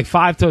 like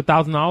 $500 to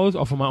 $1,000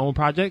 off of my own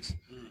projects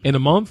in a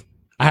month,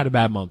 I had a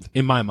bad month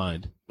in my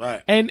mind.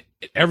 Right. And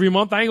every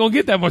month I ain't gonna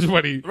get that much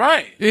money.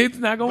 Right. It's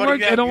not gonna work.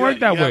 It don't work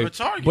that way.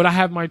 But I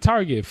have my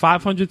target,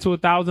 $500 to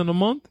 $1,000 a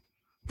month.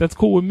 That's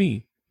cool with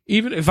me.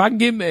 Even if I can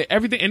give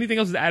anything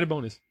else is added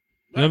bonus.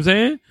 You know what I'm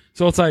saying?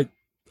 So it's like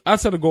I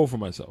set a goal for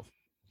myself.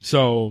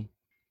 So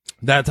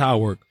that's how I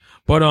work.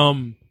 But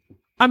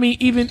I mean,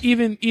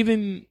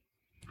 even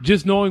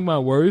just knowing my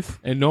worth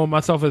and knowing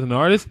myself as an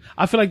artist,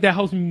 I feel like that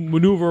helps me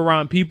maneuver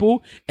around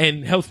people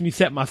and helps me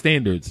set my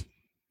standards.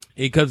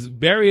 Because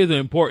barriers are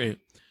important.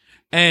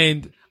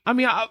 And I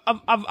mean,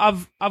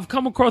 I've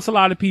come across a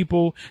lot of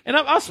people, and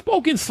I've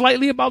spoken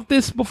slightly about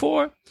this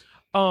before.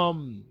 I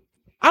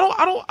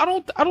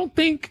don't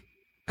think,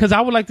 because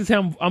I would like to say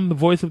I'm the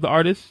voice of the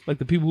artist, like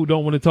the people who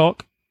don't want to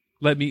talk.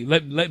 Let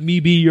me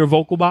be your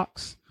vocal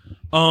box.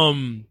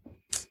 I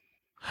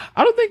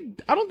don't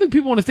think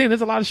people understand.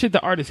 There's a lot of shit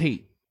that artists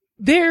hate.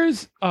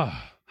 There's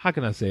how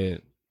can I say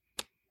it?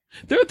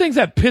 There are things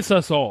that piss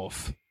us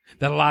off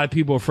that a lot of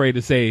people are afraid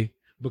to say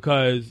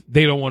because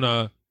they don't want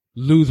to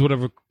lose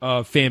whatever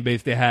fan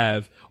base they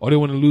have, or they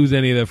want to lose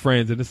any of their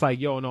friends. And it's like,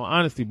 yo, no,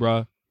 honestly,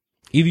 bro,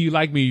 either you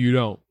like me or you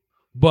don't.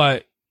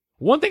 But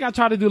one thing I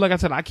try to do, like I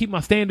said, I keep my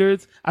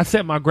standards, I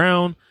set my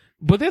ground,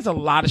 but there's a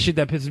lot of shit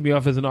that pisses me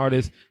off as an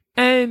artist.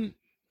 And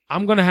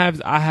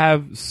I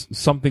have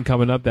something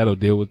coming up that'll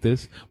deal with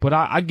this, but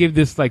I give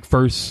this like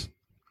first,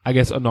 I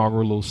guess,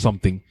 inaugural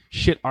something.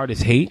 Shit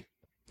artists hate.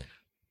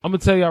 I'm gonna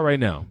tell y'all right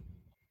now.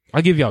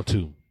 I'll give y'all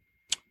two.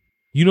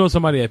 You know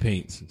somebody that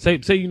paints. Say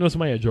you know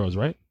somebody that draws,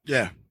 right?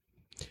 Yeah.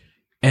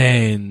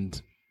 And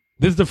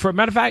this is the first,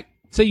 matter of fact,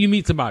 say you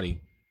meet somebody.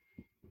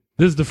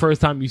 This is the first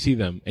time you see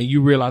them and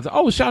you realize,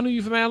 oh, shit, I knew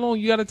you from how long?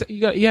 You had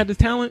this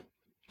talent?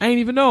 I ain't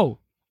even know.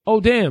 Oh,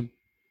 damn.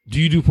 Do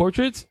you do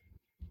portraits?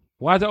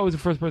 Why is that always the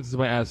first person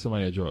somebody asks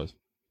somebody that draws?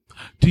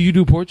 Do you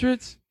do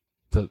portraits?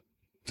 Do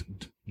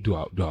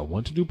I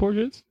want to do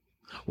portraits?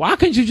 Why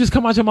couldn't you just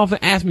come out your mouth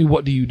and ask me,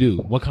 what do you do?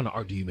 What kind of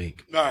art do you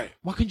make? All right.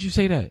 Why couldn't you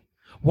say that?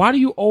 Why do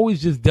you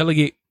always just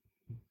delegate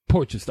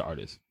portraits to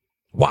artists?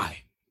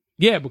 Why?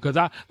 Yeah, because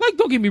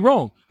don't get me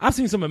wrong. I've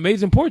seen some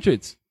amazing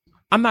portraits.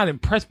 I'm not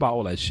impressed by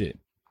all that shit.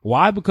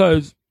 Why?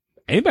 Because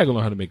anybody can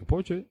learn how to make a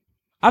portrait.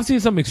 I've seen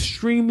some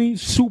extremely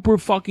super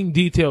fucking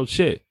detailed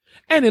shit.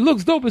 And it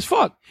looks dope as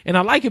fuck. And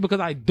I like it because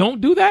I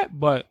don't do that,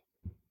 but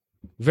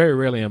very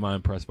rarely am I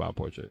impressed by a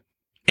portrait.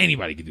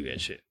 Anybody can do that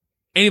shit.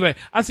 Anybody.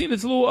 I seen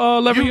this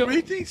little level. You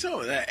really think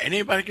so? That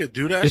anybody could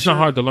do that? It's not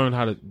hard to learn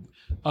how to.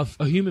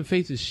 A human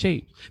face is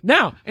shaped.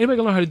 Now, anybody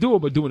can learn how to do it,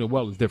 but doing it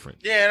well is different.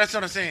 Yeah, that's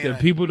what I'm saying. The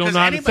people don't know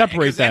how to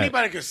separate that.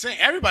 Anybody can sing.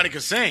 Everybody can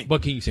sing.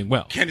 But can you sing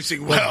well? Can you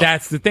sing well? But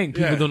that's the thing.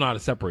 People don't know how to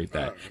separate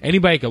that.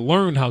 Anybody can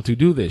learn how to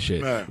do this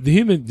shit. The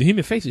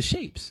human face is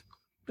shapes.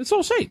 It's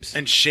all shapes.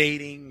 And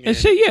shading. And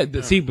shit,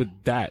 yeah. See, but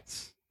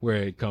that's where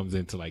it comes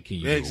into like, can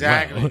you do it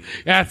well?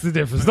 That's a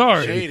different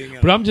story. Shading,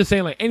 but I'm just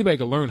saying, like, anybody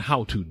can learn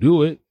how to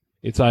do it.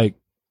 It's like,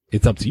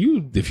 it's up to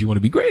you if you want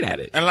to be great at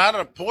it. And a lot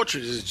of the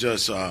portraits is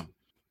just,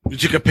 you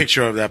take a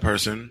picture of that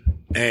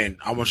person, and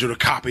I want you to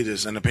copy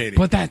this in the painting.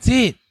 But that's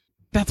it.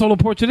 That's all a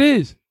portrait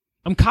is.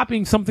 I'm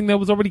copying something that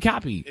was already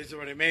copied. It's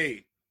already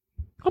made.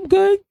 I'm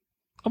good.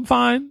 I'm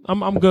fine.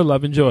 I'm good,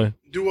 love. Enjoy.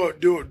 Do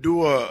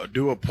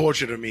a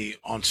portrait of me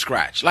on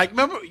Scratch. Like,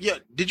 remember? Yeah.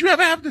 Did you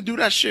ever have to do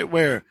that shit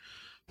where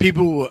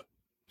people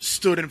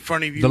stood in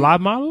front of you? The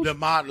live models.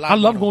 I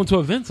love going to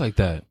events like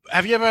that.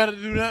 Have you ever had to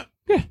do that?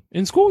 Yeah,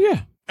 in school.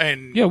 Yeah.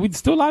 And yeah, we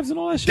still lives and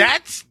all that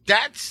shit.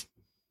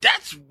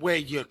 That's where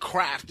your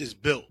craft is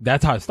built.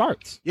 That's how it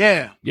starts.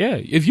 Yeah. Yeah.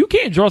 If you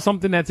can't draw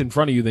something that's in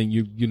front of you, then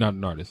you're not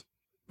an artist.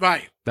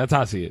 Right. That's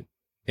how I see it.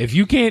 If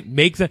you can't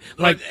make that,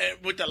 like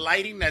with the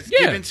lighting that's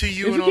given to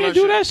you, if you can't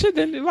do that shit,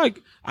 then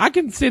like I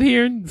can sit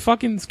here and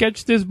fucking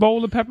sketch this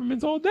bowl of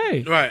peppermints all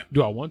day. Right.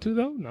 Do I want to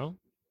though? No,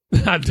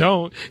 I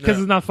don't, because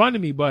it's not fun to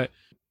me. But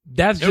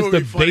that's just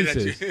the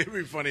basis. It'd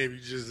be funny if you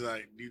just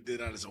like you did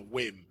that as a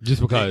whim,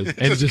 just because,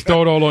 and just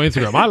throw it all on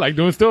Instagram. I like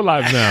doing still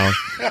lives now.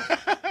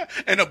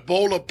 And a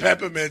bowl of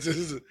peppermints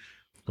is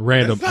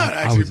random. That's not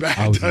actually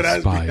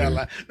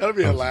bad. That'd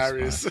be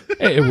hilarious.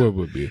 It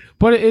would be,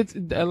 but it's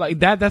like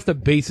that. That's the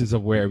basis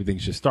of where everything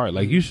should start.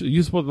 Like you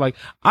supposed to like.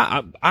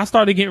 I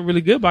started getting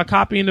really good by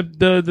copying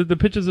the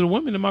pictures of the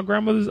women in my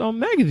grandmother's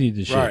magazines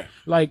and shit. Right.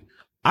 Like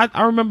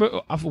I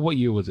remember what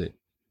year was it?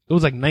 It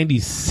was like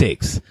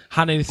 96.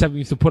 Hot 97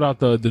 used to put out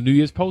the New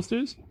Year's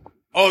posters.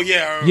 Oh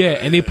yeah. Yeah,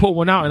 and they put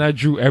one out, and I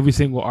drew every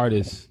single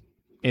artist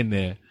in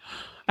there.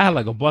 I had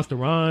like a Busta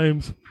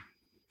Rhymes.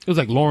 It was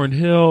like Lauryn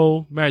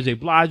Hill, Mary J.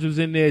 Blige was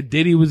in there,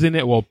 Diddy was in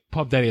there. Well,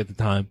 Puff Daddy at the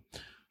time.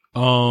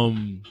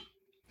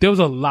 There was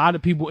a lot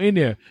of people in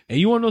there. And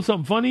you want to know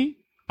something funny?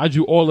 I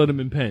drew all of them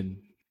in pen.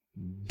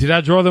 Did I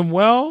draw them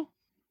well?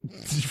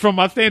 From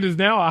my standards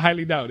now, I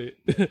highly doubt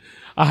it.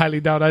 I highly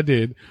doubt I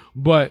did.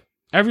 But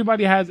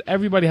everybody has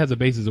a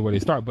basis of where they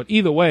start. But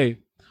either way,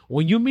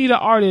 when you meet an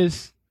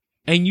artist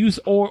and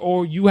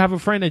or you have a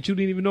friend that you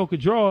didn't even know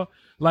could draw,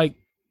 like,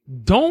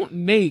 don't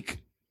make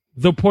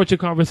the portrait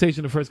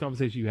conversation the first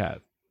conversation you have.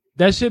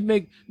 That should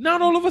make,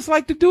 not all of us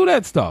like to do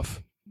that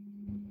stuff.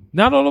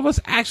 Not all of us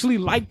actually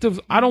like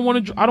to, I don't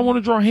want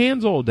to draw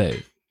hands all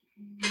day.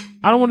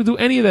 I don't want to do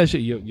any of that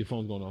shit. Your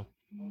phone's going off.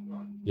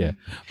 Yeah.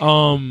 I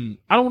don't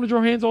want to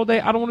draw hands all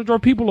day. I don't want to draw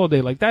people all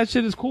day. Like, that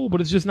shit is cool,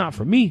 but it's just not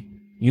for me.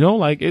 You know,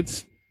 like,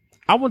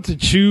 I want to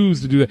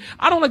choose to do that.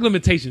 I don't like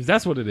limitations.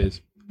 That's what it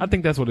is. I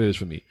think that's what it is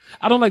for me.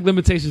 I don't like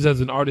limitations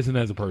as an artist and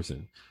as a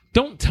person.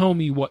 Don't tell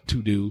me what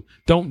to do.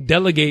 Don't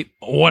delegate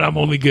what I'm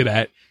only good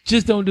at.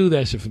 Just don't do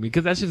that shit for me,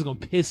 because that shit's gonna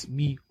piss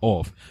me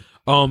off.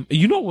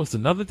 You know what's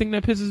another thing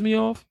that pisses me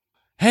off?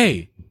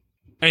 Hey,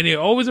 and they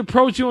always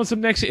approach you on some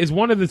next shit. It's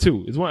one of the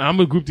two. I'm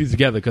gonna group these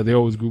together because they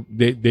always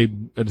they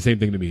are the same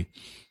thing to me.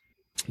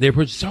 They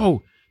approach,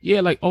 so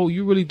yeah, like, oh,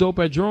 you really dope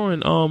at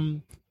drawing.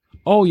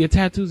 Oh, your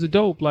tattoos are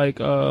dope. Like,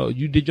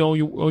 you did your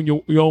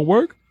own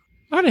work.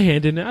 I had a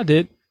hand in it. I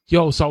did.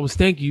 Yo, so I was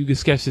thinking you could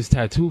sketch this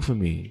tattoo for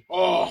me.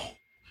 Oh.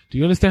 Do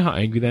you understand how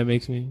angry that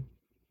makes me?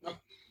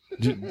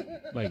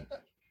 Like,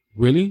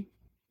 really?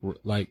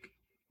 Like,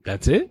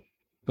 that's it?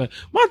 Like,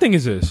 my thing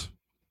is this.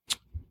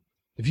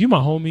 If you my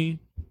homie,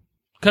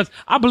 because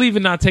I believe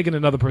in not taking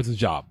another person's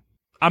job.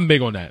 I'm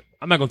big on that.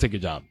 I'm not going to take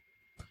your job.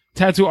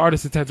 Tattoo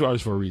artists are tattoo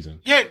artists for a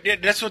reason. Yeah,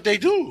 that's what they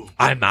do.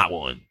 I'm not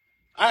one.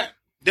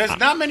 There's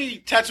not many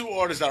tattoo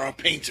artists that are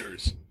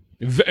painters.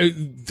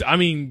 I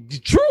mean,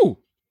 true.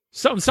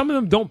 Some of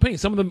them don't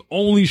paint. Some of them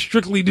only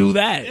strictly do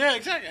that. Yeah,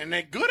 exactly. And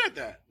they're good at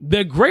that.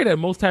 They're great at,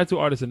 most tattoo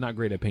artists are not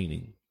great at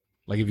painting.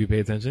 Like, if you pay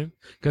attention.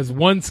 Because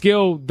one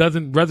skill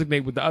doesn't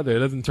resonate with the other. It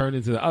doesn't turn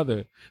into the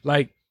other.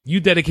 Like, you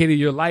dedicated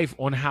your life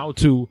on how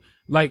to,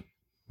 like,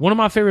 one of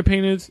my favorite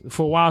painters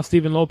for a while,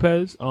 Steven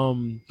Lopez.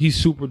 He's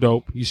super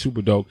dope.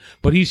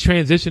 But he's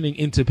transitioning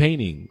into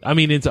painting. I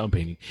mean,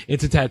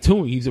 into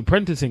tattooing. He's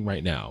apprenticing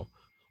right now.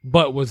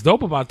 But what's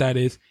dope about that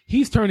is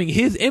he's turning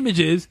his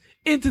images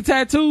into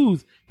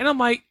tattoos. And I'm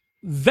like,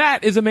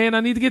 that is a man I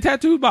need to get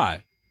tattooed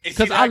by.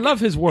 Because I love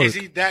his work. Is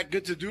he that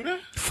good to do that?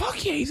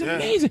 Fuck yeah, he's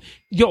amazing.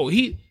 Yo,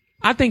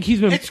 I think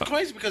he's been. It's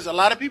crazy because a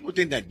lot of people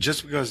think that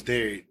just because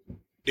they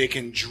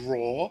can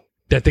draw,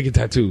 that they can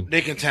tattoo.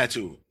 They can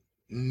tattoo.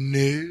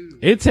 No.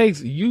 It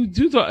takes, you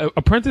do the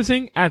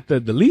apprenticing at the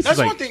least. That's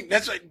like, one thing.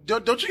 That's like,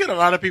 don't you get a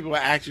lot of people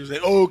that ask you, say,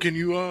 oh, can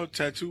you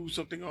tattoo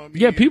something on me?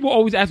 Yeah, people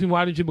always ask me,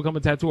 why didn't you become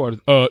a tattoo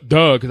artist? Duh,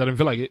 because I didn't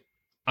feel like it.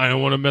 I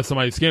don't want to mess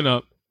somebody's skin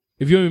up.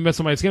 If you don't even mess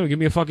somebody's skin up, give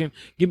me a fucking,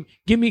 give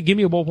me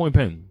a ballpoint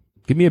pen.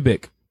 Give me a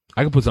Bic.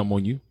 I can put something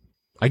on you.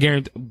 I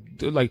guarantee,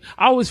 like,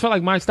 I always felt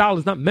like my style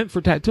is not meant for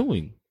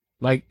tattooing.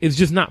 Like, it's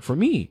just not for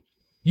me.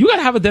 You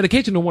gotta have a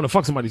dedication to want to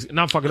fuck somebody's,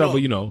 not fuck it up,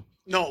 but you know.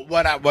 No,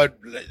 what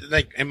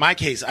like in my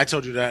case, I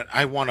told you that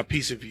I want a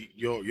piece of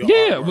your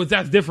yeah, artwork. but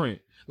that's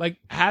different. Like,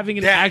 having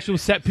an actual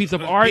set piece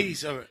of art, and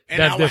that's I would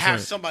different.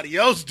 have somebody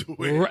else do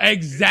it.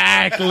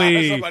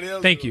 Exactly.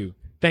 Thank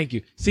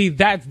you. See,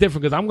 that's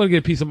different because I'm gonna get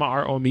a piece of my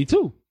art on me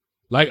too.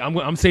 Like,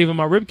 I'm saving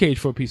my ribcage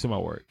for a piece of my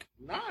work.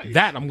 Nice.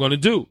 That I'm gonna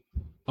do.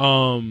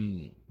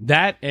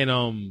 That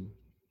and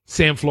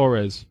Sam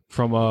Flores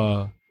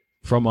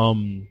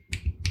from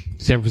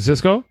San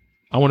Francisco.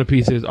 I want a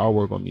piece of his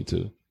artwork on me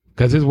too.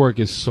 Cause his work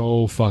is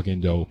so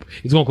fucking dope.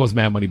 It's gonna cost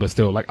mad money, but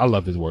still, like, I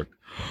love his work.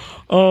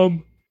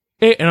 And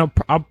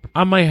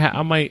I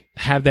might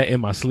have that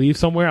in my sleeve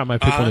somewhere. I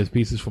might pick one of his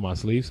pieces for my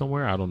sleeve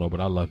somewhere. I don't know,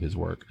 but I love his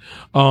work.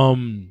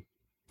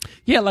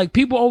 Yeah, like,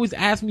 people always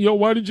ask me, yo,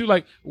 why did you,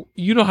 like,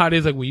 you know how it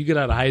is, like, when you get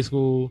out of high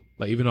school,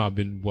 like, even though I've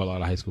been well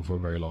out of high school for a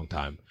very long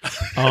time,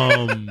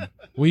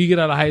 when you get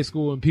out of high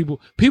school and people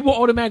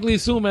automatically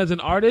assume as an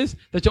artist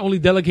that you're only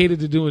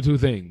delegated to doing two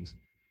things.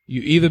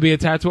 You either be a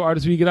tattoo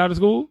artist when you get out of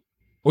school,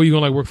 or you're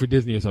gonna, like, work for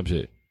Disney or some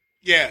shit.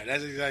 Yeah,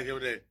 that's exactly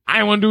what it is. I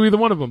don't want to do either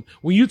one of them.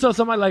 When you tell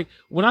somebody, like,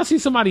 when I see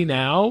somebody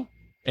now,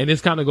 and this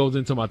kind of goes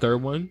into my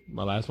third one,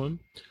 my last one,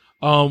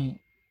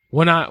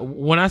 when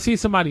I see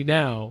somebody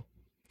now,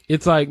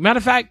 it's like, matter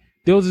of fact,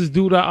 there was this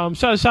dude,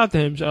 shout out to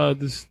him,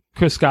 this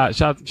Chris Scott,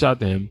 shout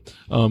to him.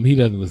 He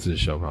doesn't listen to the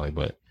show probably,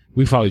 but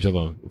we follow each other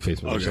on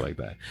Facebook and shit like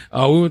that.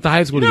 We went to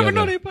high school together.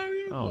 Never know they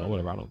probably. Oh,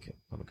 whatever. I don't care.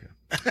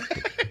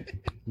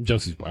 I'm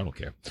Josie's boy. I don't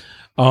care.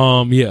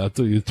 Yeah,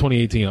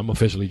 2018. I'm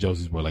officially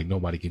Josie's boy. Like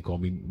nobody can call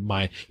me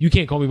you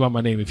can't call me by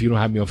my name if you don't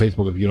have me on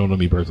Facebook. If you don't know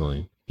me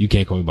personally, you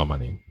can't call me by my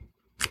name.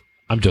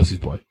 I'm Josie's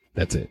boy.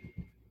 That's it.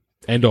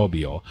 End all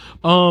be all.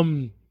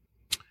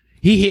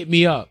 He hit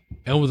me up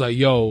and was like,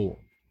 yo,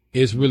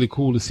 it's really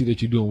cool to see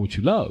that you're doing what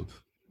you love.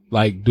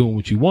 Like doing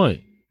what you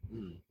want.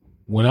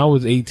 When I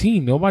was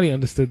 18, nobody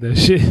understood that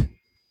shit.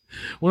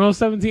 When I was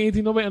 17,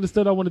 18, nobody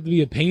understood I wanted to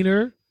be a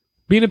painter.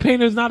 Being a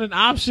painter is not an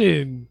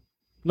option.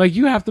 Like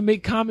you have to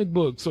make comic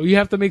books, or you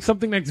have to make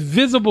something that's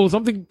visible,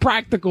 something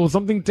practical,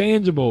 something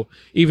tangible.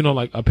 Even though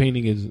like a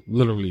painting is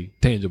literally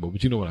tangible,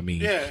 but you know what I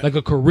mean. Yeah. Like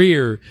a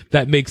career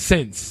that makes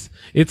sense.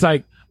 It's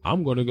like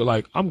I'm gonna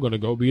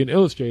go be an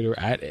illustrator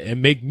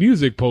and make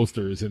music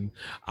posters, and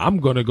I'm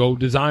gonna go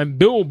design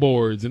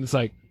billboards. And it's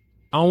like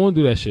I don't want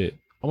to do that shit.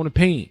 I want to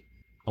paint.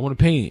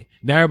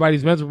 Now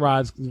everybody's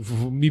mesmerized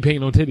for me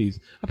painting on titties.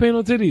 I paint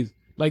on titties.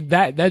 Like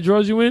that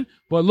draws you in.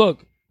 But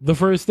look, the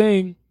first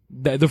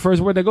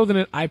word that goes in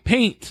it, I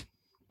paint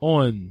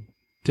on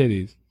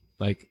titties.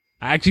 Like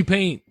I actually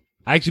paint.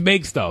 I actually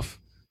make stuff.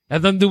 That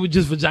has nothing to do with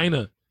just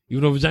vagina.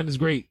 Even though vagina's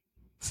great.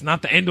 It's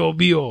not the end all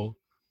be all.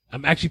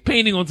 I'm actually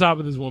painting on top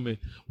of this woman.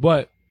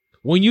 But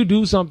when you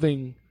do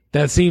something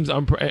that seems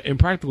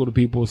impractical to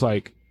people, it's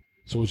like,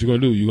 so what you gonna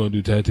do? You gonna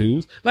do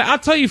tattoos? Like I'll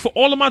tell you, for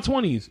all of my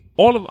 20s,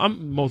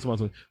 most of my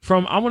 20s,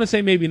 from I want to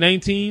say maybe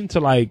 19 to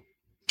like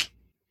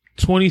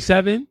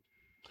 27,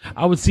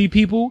 I would see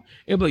people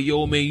and be like,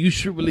 "Yo, man,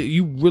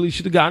 you really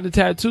should have gotten the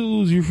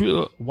tattoos."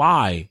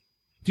 Why?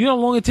 Do you know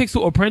how long it takes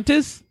to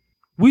apprentice?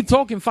 We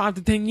talking 5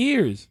 to 10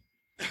 years.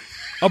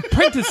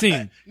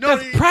 Apprenticing.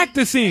 That's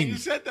practicing. You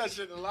said that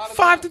shit a lot of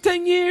 5 to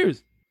 10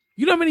 years.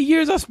 You know how many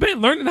years I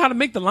spent learning how to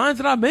make the lines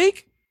that I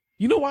make?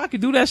 You know why I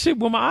could do that shit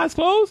with my eyes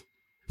closed?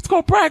 It's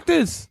called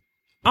practice.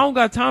 I don't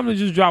got time to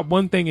just drop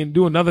one thing and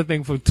do another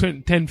thing for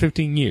 10,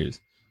 15 years.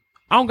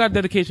 I don't got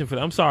dedication for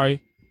that. I'm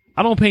sorry.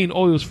 I don't paint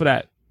oils for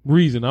that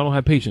reason. I don't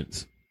have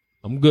patience.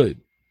 I'm good.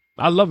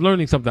 I love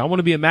learning something. I want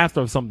to be a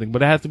master of something,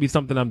 but it has to be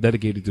something I'm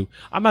dedicated to.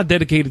 I'm not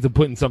dedicated to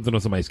putting something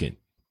on somebody's skin.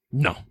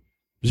 No.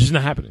 It's just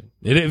not happening.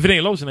 If it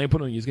ain't lotion, I ain't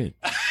putting it on your skin.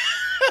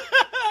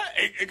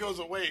 It goes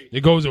away.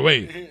 It goes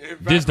away.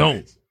 Just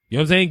don't. You know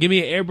what I'm saying? Give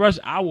me an airbrush.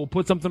 I will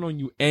put something on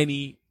you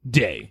any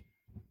day.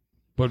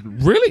 But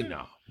really,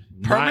 no.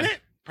 Permanent?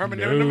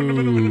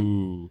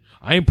 No.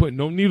 I ain't putting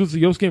no needles in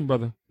your skin,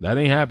 brother. That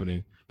ain't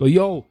happening. But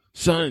yo,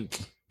 son,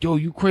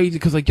 you crazy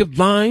because like your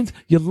lines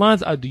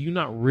are, do you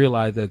not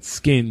realize that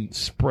skin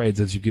spreads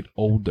as you get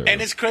older?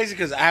 And it's crazy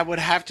because I would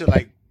have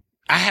to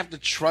I have to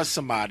trust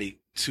somebody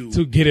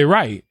to get it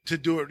right. To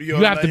do it. You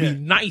have to be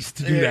nice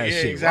to do that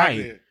shit,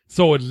 exactly. Right?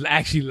 So it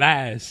actually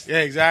lasts. Yeah,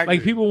 exactly.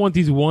 Like people want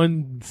these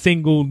one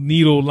single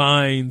needle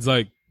lines,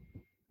 like,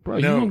 bro,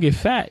 you gonna get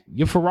fat.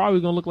 Your Ferrari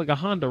gonna look like a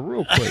Honda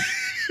real quick.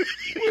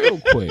 Real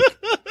quick.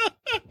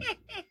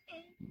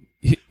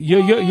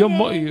 You're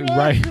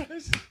right.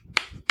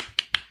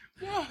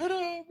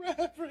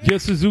 Your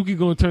Suzuki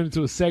gonna turn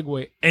into a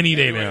Segway any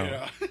day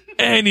now.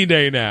 Any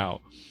day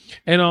now.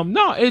 And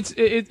no,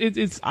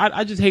 it's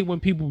I just hate when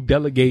people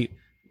delegate.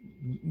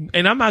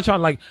 And I'm not trying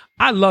to, like,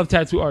 I love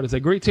tattoo artists,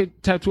 like great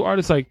tattoo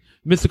artists like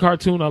Mr.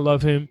 Cartoon. I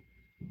love him.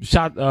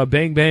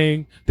 Bang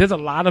Bang. There's a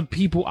lot of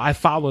people I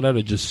follow that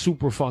are just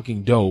super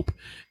fucking dope.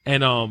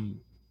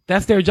 And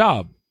that's their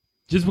job.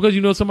 Just because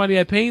you know somebody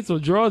that paints or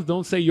draws,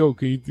 don't say, yo,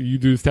 can you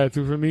do this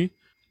tattoo for me?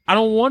 I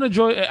don't want to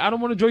draw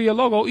your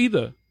logo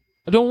either.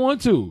 I don't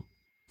want to.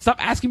 Stop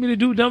asking me to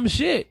do dumb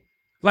shit.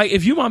 Like,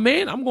 if you my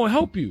man, I'm going to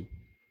help you.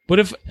 But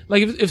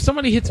if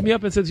somebody hits me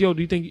up and says, yo,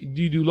 do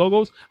you do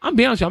logos? I'm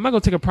being honest with you, I'm not going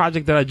to take a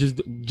project that I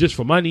just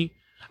for money.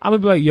 I'm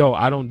going to be like, yo,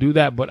 I don't do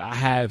that, but I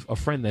have a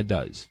friend that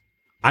does.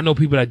 I know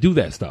people that do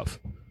that stuff.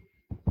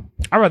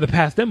 I'd rather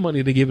pass them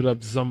money than give it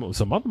up to some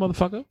other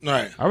motherfucker.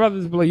 Right. I'd rather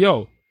just be like,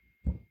 yo,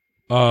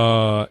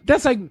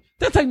 that's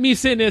like me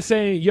sitting there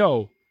saying,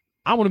 yo,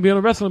 I want to be on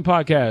a wrestling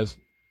podcast.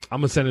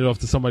 I'm going to send it off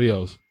to somebody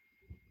else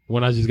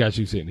when I just got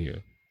you sitting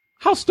here.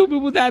 How stupid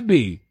would that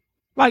be?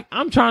 Like,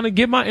 I'm trying to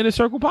get my inner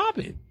circle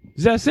popping.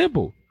 It's that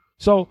simple.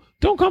 So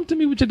don't come to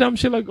me with your dumb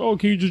shit like, oh,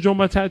 can you just draw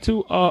my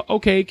tattoo?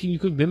 Okay, can you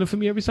cook dinner for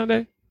me every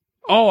Sunday?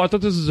 Oh, I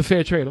thought this was a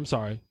fair trade. I'm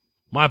sorry.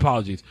 My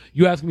apologies.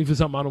 You asking me for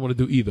something I don't want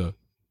to do either.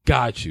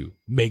 Got you.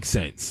 Makes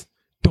sense.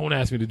 Don't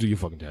ask me to do your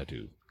fucking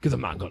tattoo. Because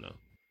I'm not gonna.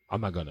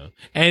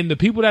 And the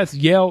people that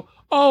yell,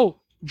 oh,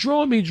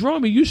 draw me.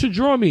 You should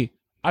draw me.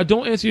 I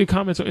don't answer your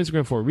comments on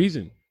Instagram for a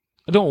reason.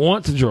 I don't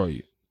want to draw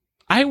you.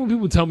 I hate when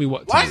people tell me what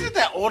to do. Why is it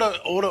that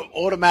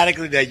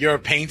automatically that you're a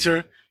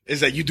painter is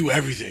that you do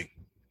everything?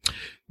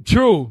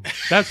 True.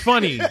 That's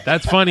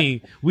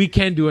funny. We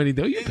can do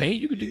anything. You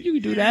paint. You can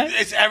do that.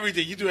 It's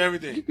everything. You do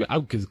everything.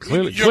 Because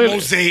clearly, you're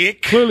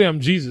mosaic. Clearly, I'm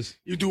Jesus.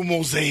 You do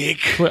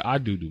mosaic. I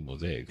do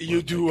mosaic.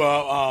 You do.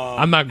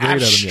 I'm not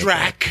great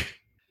abstract.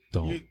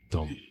 at them.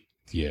 Don't.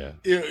 Yeah.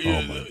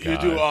 Oh my God. You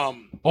do.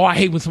 Oh, I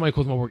hate when somebody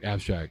calls my work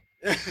abstract.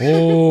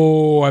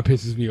 Oh, that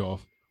pisses me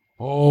off.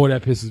 Oh,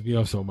 that pisses me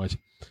off so much.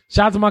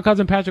 Shout out to my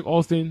cousin Patrick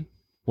Alston,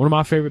 one of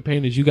my favorite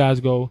painters. You guys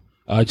go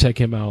check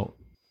him out.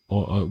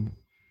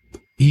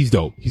 He's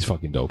dope. He's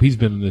fucking dope. He's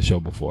been on this show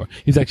before.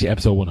 He's actually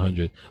episode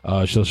 100.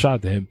 So shout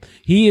out to him.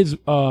 He is.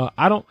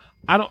 I don't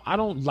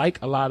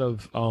like a lot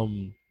of.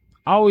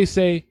 I always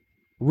say,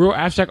 real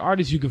abstract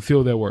artists, you can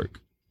feel their work.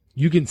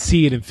 You can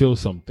see it and feel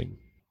something.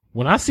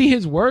 When I see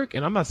his work,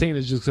 and I'm not saying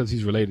this just because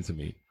he's related to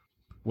me.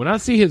 When I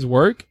see his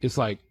work, it's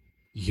like,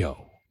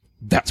 yo,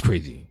 that's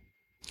crazy.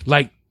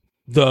 Like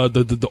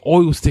the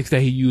oil sticks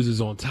that he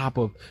uses on top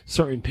of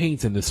certain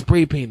paints and the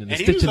spray paint and the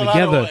stitching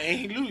together.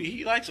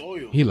 He likes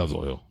oil. He loves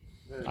oil.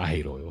 I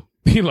hate oil.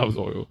 He loves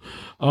oil.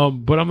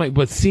 But I'm like,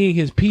 but seeing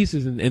his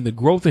pieces and the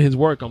growth in his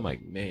work, I'm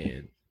like,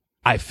 man,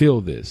 I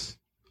feel this.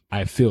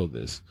 I'm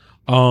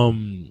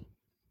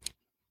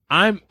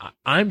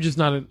just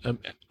not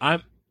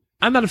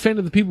I'm not a fan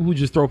of the people who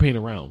just throw paint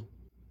around.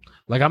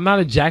 Like, I'm not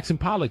a Jackson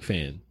Pollock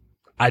fan.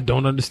 I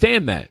don't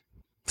understand that.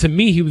 To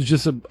me, he was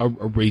just a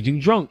raging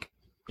drunk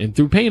and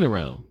threw paint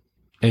around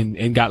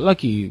and got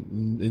lucky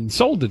and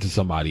sold it to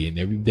somebody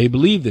and they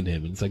believed in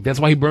him. And it's like, that's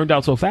why he burned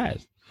out so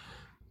fast.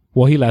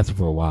 Well, he lasted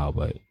for a while,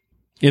 but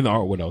in the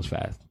art world, that was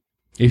fast.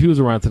 If he was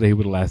around today, he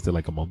would have lasted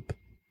like a month,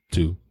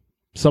 2.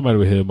 Somebody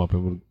would hit him up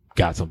and would have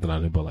got something out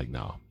of him, but like,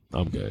 no,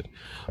 I'm good.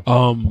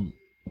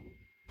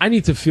 I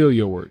need to feel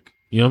your work.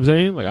 You know what I'm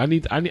saying? Like,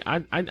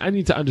 I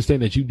need to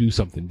understand that you do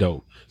something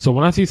dope. So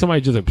when I see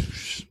somebody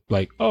just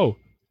like, oh,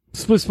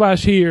 split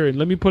splash here, and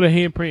let me put a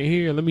handprint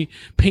here, and let me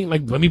paint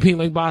like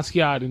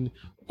Basquiat, and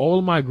all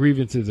of my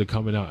grievances are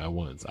coming out at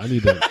once. I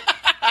need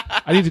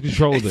to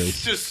control this.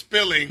 It's just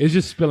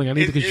spilling. I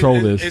need to control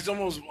this. It's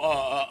almost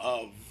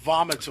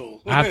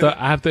vomital. I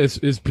have to.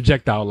 It's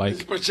projectile. Like,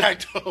 it's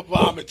projectile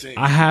vomiting.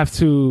 I have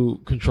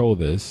to control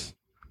this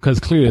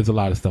because clearly there's a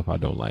lot of stuff I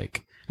don't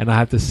like. And I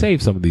have to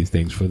save some of these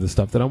things for the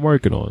stuff that I'm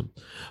working on.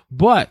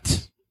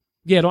 But,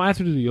 yeah, don't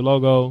ask me to do your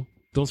logo.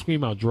 Don't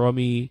scream out, draw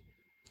me.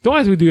 Don't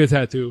ask me to do your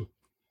tattoo.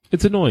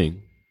 It's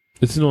annoying.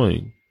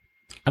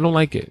 I don't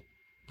like it.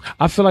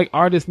 I feel like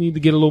artists need to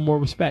get a little more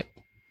respect.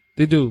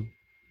 They do.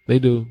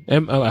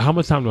 And how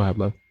much time do I have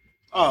left?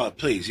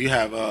 Please, you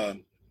have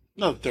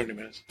another 30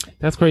 minutes.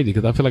 That's crazy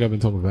because I feel like I've been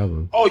talking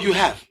forever. Oh, you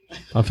have?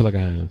 I feel like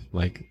I have.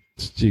 Like,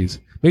 jeez.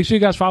 Make sure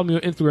you guys follow me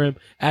on Instagram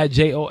at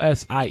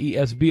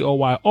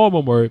JOSIESBOY, all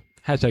one word,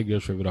 hashtag Your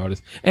Favorite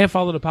Artist, and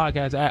follow the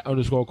podcast at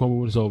 _Kwame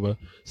When It's Over.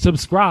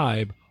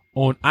 Subscribe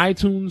on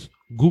iTunes,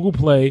 Google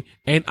Play,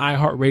 and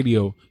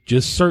iHeartRadio.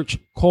 Just search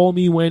Call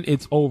Me When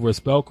It's Over,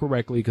 spelled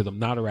correctly because I'm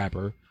not a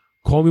rapper.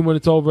 Call Me When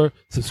It's Over.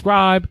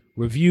 Subscribe,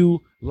 review,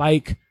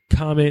 like,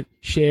 comment,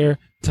 share,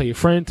 tell your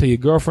friend, tell your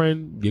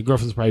girlfriend. Your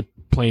girlfriend's probably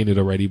playing it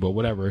already, but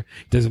whatever.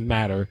 It doesn't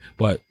matter.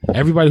 But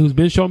everybody who's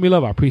been showing me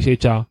love, I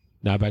appreciate y'all.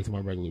 Now back to my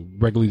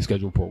regularly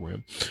scheduled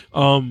program.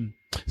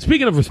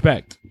 Speaking of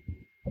respect,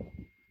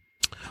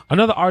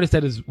 another artist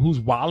who's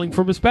wilding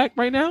for respect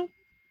right now,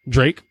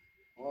 Drake.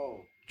 Oh.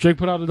 Drake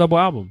put out a double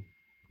album.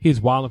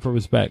 He's wilding for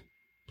respect,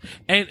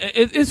 and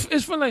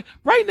it's for like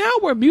right now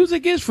where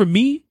music is for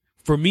me.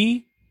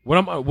 What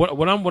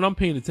I'm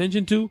paying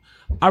attention to,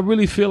 I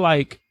really feel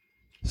like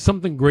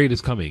something great is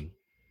coming.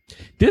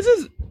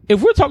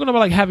 If we're talking about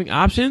like having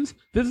options,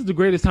 this is the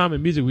greatest time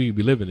in music we could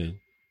be living in.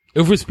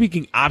 If we're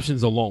speaking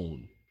options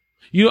alone,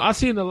 I've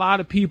seen a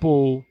lot of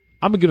people,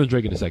 I'm going to get on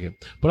Drake in a second,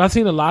 but I've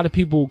seen a lot of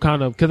people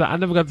kind of, because I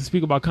never got to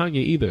speak about Kanye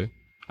either.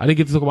 I didn't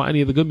get to talk about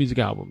any of the good music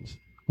albums,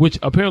 which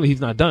apparently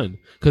he's not done.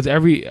 Because I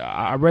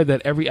read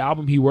that every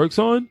album he works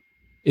on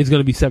is going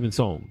to be 7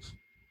 songs.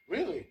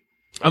 Really?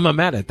 I'm not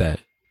mad at that.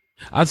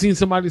 I've seen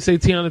somebody say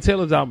Tiana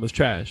Taylor's album is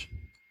trash.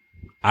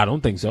 I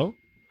don't think so.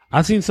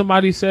 I've seen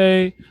somebody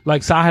say,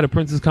 like, Psy Had a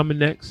Princess coming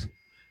next.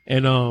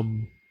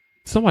 And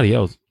somebody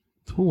else.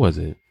 Who was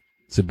it?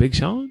 Is it Big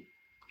Sean?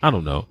 I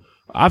don't know.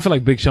 I feel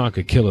like Big Sean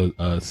could kill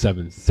a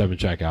seven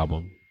track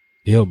album.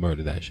 He'll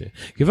murder that shit.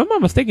 If I'm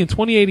not mistaken,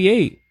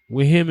 2088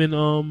 with him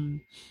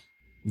and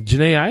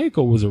Jhené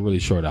Aiko was a really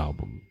short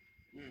album.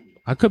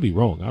 I could be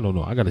wrong. I don't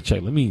know. I gotta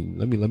check. Let me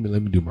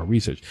do my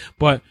research.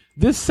 But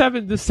this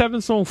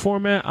 7 song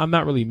format, I'm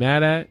not really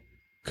mad at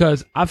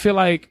because I feel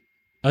like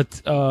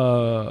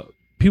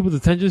people's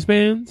attention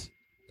spans,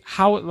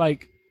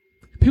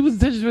 people's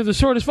attention spans are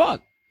short as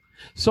fuck.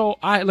 So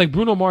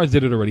Bruno Mars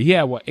did it already. He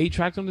had 8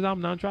 tracks on his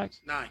album? 9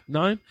 tracks?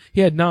 9? He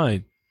had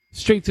 9.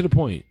 Straight to the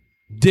point.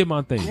 Did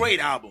my thing.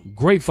 Great album.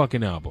 Great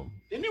fucking album.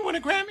 Didn't he win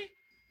a Grammy?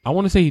 I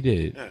want to say he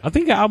did. Yeah. I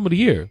think he got album of the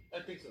year. I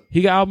think so.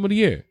 He got album of the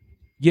year.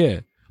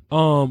 Yeah.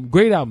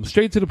 Great album.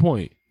 Straight to the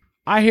point.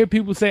 I hear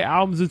people say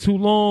albums are too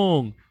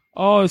long.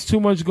 Oh, it's too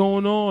much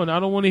going on. I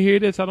don't want to hear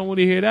this. I don't want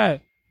to hear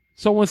that.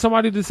 So when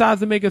somebody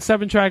decides to make a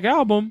 7-track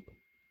album,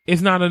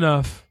 it's not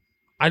enough.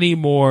 I need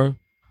more.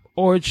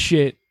 Or it's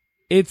shit.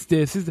 It's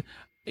this.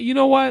 You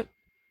know what?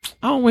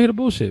 I don't want to hear the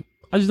bullshit.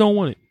 I just don't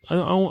want it. I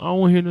don't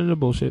want to hear none of the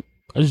bullshit.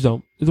 I just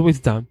don't. It's a waste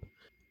of time.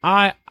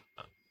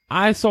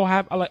 I so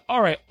happy. I like,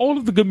 all right, all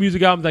of the good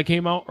music albums that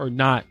came out are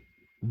not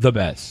the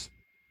best.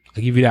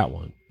 I'll give you that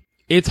one.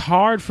 It's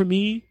hard for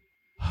me.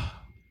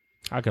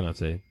 How can I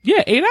say?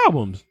 Yeah, 8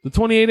 albums. The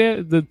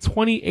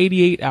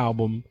 2088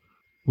 album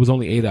was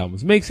only 8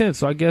 albums. Makes sense.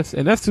 So I guess,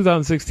 and that's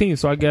 2016.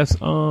 So I guess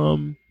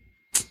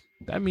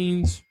that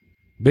means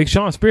Big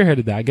Sean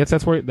spearheaded that. I guess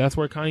that's where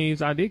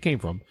Kanye's idea came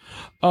from.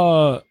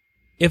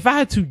 If I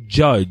had to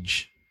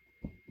judge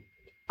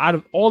out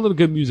of all of the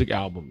good music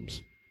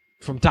albums,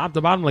 from top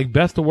to bottom, like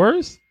best to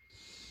worst,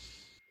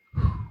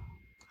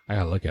 I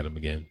gotta look at him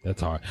again.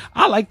 That's hard.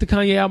 I like the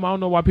Kanye album. I don't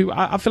know why people.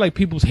 I feel like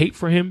people's hate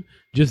for him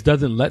just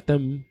doesn't let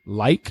them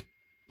like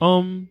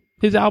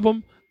his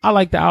album. I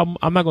like the album.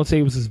 I'm not gonna say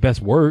it was his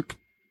best work.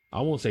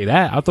 I won't say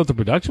that. I thought the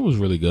production was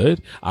really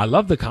good. I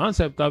love the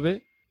concept of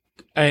it,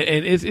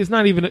 and it's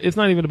not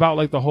even about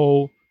like the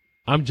whole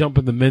I'm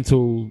jumping the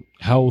mental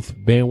health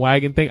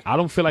bandwagon thing. I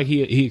don't feel like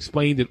he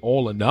explained it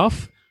all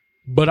enough.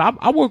 But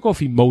I work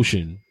off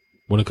emotion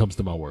when it comes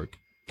to my work.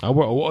 I don't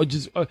work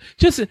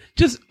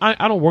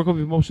off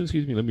emotion.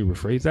 Excuse me. Let me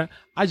rephrase that.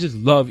 I just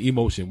love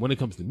emotion when it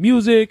comes to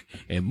music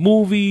and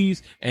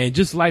movies and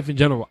just life in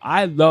general.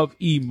 I love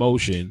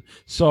emotion.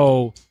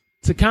 So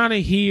to kind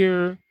of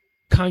hear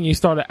Kanye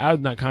start an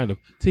album,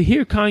 to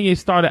hear Kanye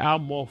start an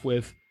album off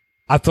with,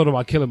 I thought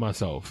about killing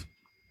myself.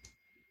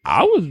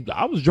 I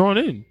was drawn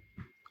in.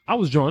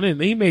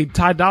 He made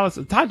Ty Dolla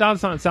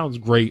Sign sounds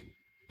great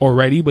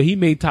already, but he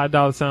made Ty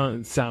Dolla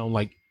Sign sound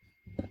like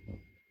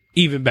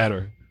even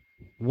better.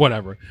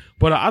 Whatever.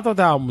 But I thought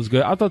the album was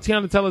good. I thought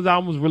Tiana Taylor's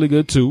album was really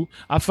good too.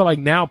 I feel like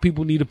now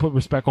people need to put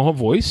respect on her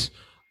voice.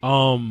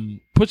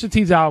 Pusha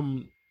T's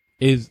album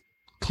is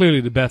clearly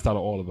the best out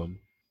of all of them.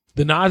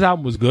 The Nas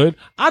album was good.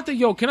 I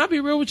think, can I be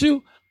real with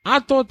you? I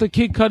thought the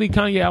Kid Cudi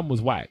Kanye album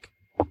was whack.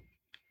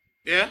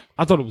 Yeah?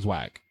 I thought it was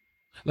whack.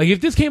 Like if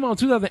this came out in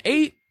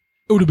 2008,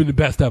 it would have been the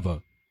best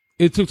ever.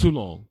 It took too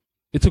long.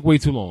 It took way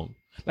too long.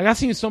 Like I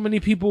seen so many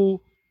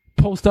people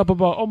post up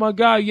about, oh my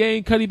God, Ye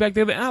and Cudi back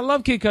there. And I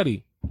love Kid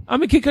Cudi.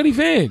 I'm a Kid Cudi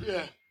fan.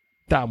 Yeah.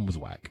 That album was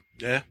whack.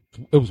 Yeah.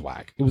 It was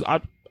whack. It was, I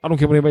don't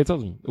care what anybody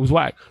tells me. It was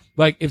whack.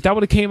 Like, if that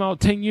would have came out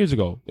 10 years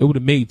ago, it would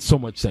have made so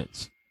much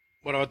sense.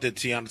 What about the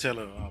Tiana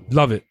Taylor album?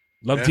 Love it.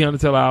 Love Tiana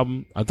Taylor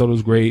album. I thought it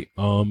was great.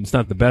 It's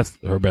not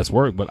her best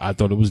work, but I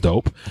thought it was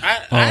dope. I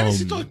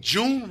honestly thought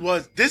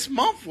this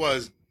month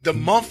was the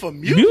month of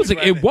music.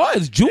 Right, it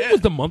was. June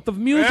was the month of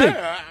music.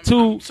 Yeah,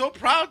 I'm so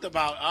proud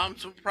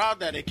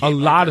that it came out. A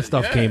lot of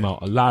stuff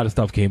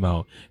came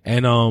out.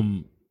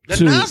 And,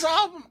 the Nas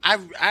album,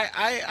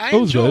 I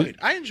enjoyed. Good.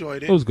 I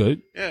enjoyed it. It was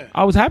good. Yeah.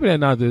 I was happy that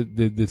Nas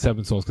did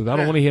 7 songs because I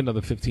don't want to hear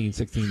another 15,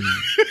 16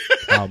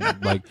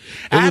 album. Like,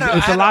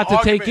 it's a lot to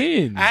take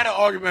in. I had an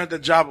argument at the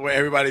job where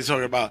everybody's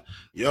talking about,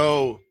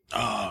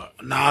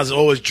 Nas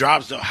always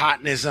drops the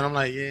hotness. And I'm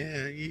like,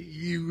 yeah,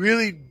 you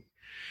really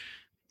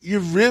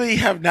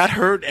have not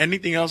heard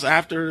anything else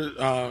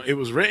after it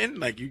was written?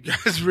 Like, you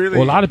guys really...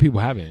 Well, a lot of people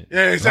haven't.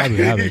 Yeah,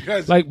 exactly.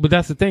 But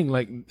that's the thing.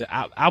 Like,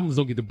 albums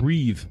don't get to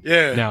breathe.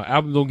 Yeah. Now,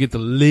 albums don't get to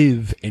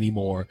live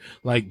anymore.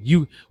 Like,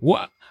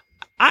 I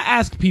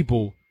ask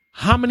people,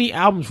 how many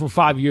albums from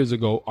 5 years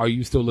ago are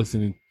you still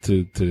listening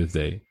to this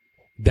day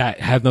that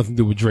has nothing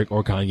to do with Drake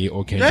or Kanye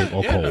or Kendrick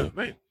or Cole?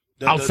 Right.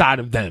 Outside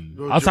of them.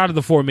 Outside of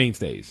the 4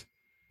 mainstays.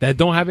 That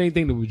don't have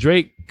anything to do with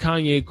Drake,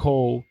 Kanye,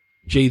 Cole,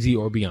 Jay-Z,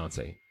 or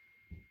Beyonce.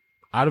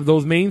 Out of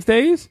those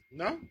mainstays?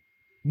 No.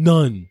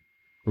 None.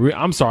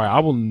 I'm sorry. I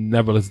will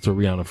never listen to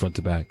Rihanna front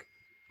to back.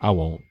 I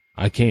won't.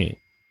 I can't.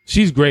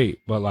 She's great,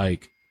 but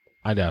like,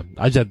 I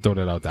just throw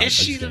that out there. Is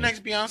she the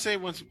next Beyonce?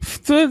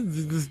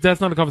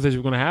 That's not a conversation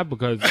we're going to have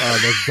because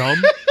that's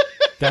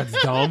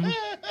dumb.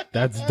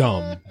 That's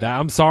dumb.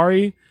 I'm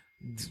sorry.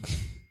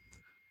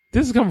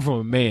 This is coming from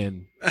a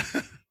man.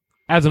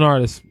 As an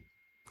artist,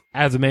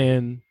 as a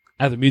man,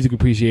 as a music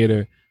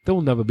appreciator, there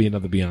will never be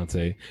another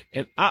Beyonce.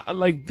 And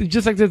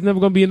just like there's never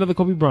going to be another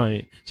Kobe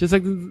Bryant. Just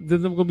like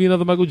there's never going to be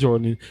another Michael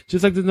Jordan.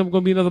 Just like there's never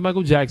going to be another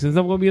Michael Jackson. There's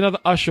never going to be another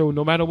Usher.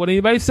 No matter what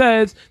anybody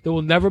says, there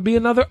will never be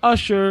another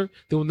Usher.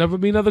 There will never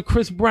be another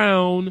Chris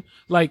Brown.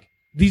 Like,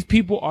 these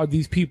people are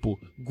these people.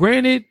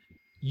 Granted,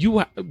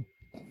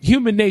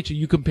 human nature,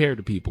 you compare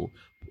to people.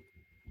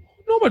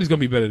 Nobody's going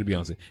to be better than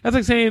Beyonce. That's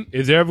like saying,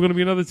 is there ever going to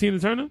be another Tina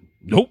Turner?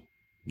 Nope.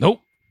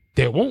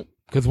 There won't.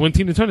 Because when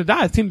Tina Turner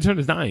dies, Tina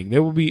Turner's dying.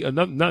 There will be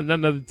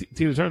another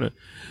Tina Turner.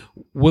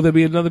 Will there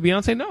be another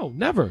Beyonce? No,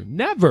 never.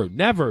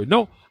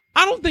 No,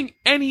 I don't think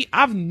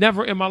I've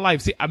never in my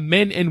life seen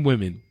men and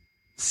women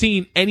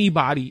seen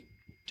anybody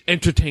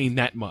entertain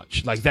that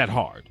much, like that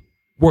hard,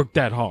 work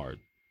that hard.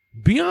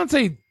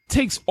 Beyonce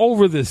takes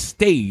over the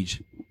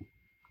stage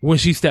when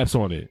she steps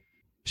on it.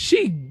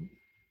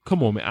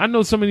 Come on, man. I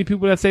know so many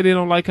people that say they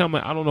don't like her. I'm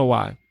like, I don't know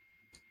why.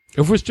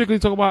 If we're strictly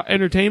talking about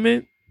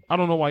entertainment, I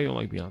don't know why you don't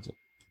like Beyonce.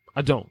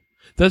 I don't.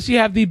 Does she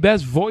have the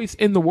best voice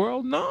in the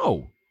world?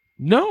 No,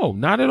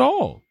 not at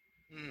all.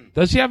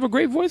 Does she have a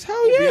great voice?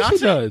 Hell yeah, Beyonce? She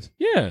does.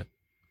 Yeah.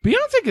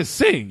 Beyonce can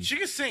sing. She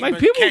can sing. Like,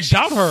 people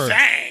doubt her.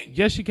 Sing?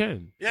 Yes, she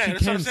can. Yeah,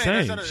 she can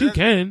sing. She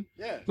can.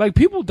 Yeah. Like,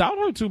 people doubt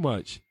her too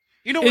much.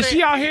 You know, Is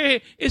she out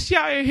here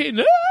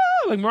hitting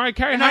like Mariah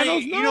Carey high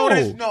notes? No. You know what it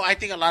is? No, I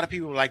think a lot of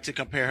people like to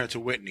compare her to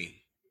Whitney.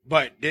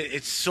 but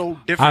it's so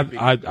different.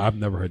 I've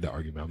never heard that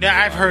argument.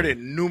 Yeah, I've heard it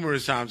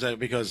numerous times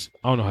because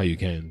I don't know how you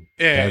can.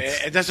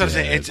 Yeah, that's what I'm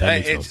saying.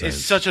 It's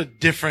such a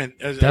different.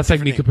 That's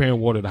like me comparing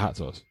water to hot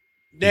sauce.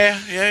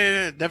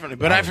 Yeah, definitely.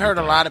 But I've heard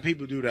a lot of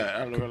people do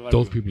that.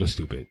 Those people are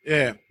stupid.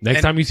 Yeah.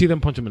 Next time you see them,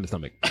 punch them in the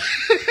stomach.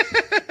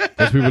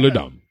 Those people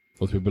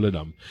are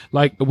dumb.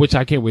 Like, which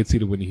I can't wait to see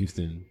the Whitney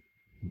Houston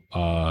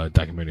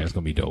documentary. That's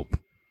gonna be dope.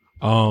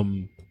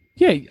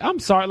 Yeah, I'm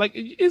sorry. Like,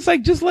 it's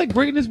like just like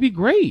greatness be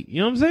great.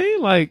 You know what I'm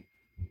saying? Like,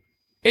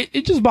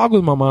 it just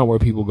boggles my mind where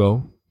people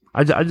go.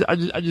 I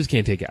just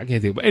can't take it. I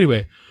can't take it. But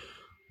anyway,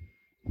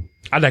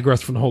 I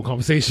digress from the whole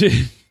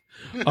conversation.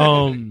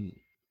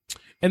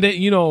 And then,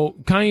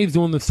 Kanye's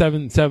doing the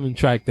 7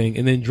 track thing,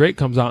 and then Drake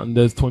comes out and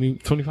does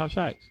 25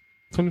 tracks.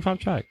 25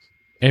 tracks.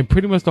 And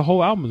pretty much the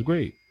whole album is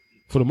great.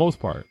 For the most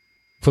part.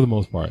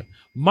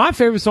 My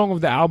favorite song of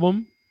the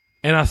album,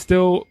 and I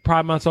still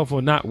pride myself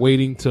on not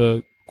waiting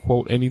to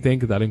quote anything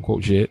because I didn't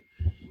quote shit.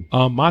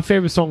 My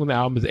favorite song on the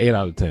album is 8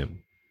 out of 10.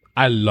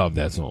 I love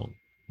that song.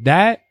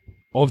 That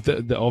off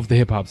the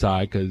hip hop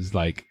side, because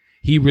like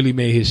he really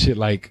made his shit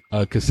like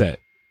a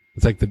cassette.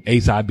 It's like the A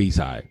side, B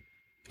side.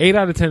 8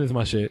 out of 10 is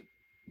my shit.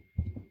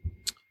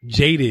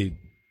 Jaded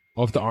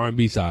off the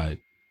R&B side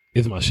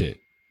is my shit.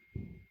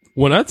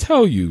 When I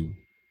tell you,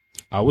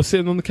 I was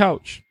sitting on the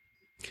couch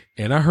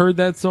and I heard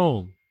that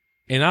song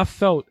and I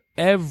felt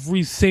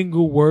every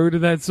single word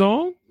of that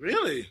song.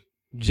 Really?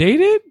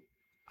 Jaded?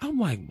 I'm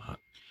like, man.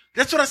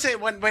 That's what I said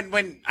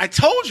when I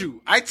told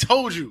you.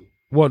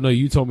 Well, no,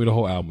 you told me the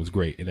whole album was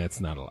great, and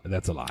that's not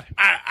that's a lie.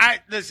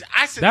 Listen,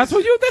 I said that's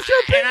your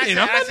opinion.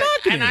 I'm not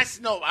knocking it.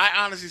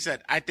 I honestly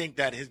said I think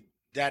that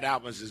that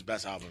album is his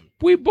best album.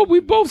 We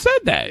both said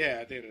that. Yeah,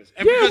 I think it is.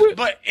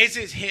 But is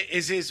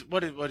his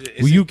what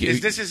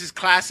is this his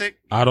classic?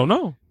 I don't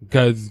know,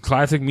 because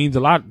classic means a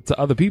lot to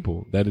other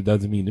people that it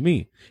doesn't mean to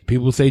me.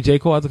 People say J.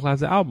 Cole has a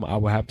classic album. I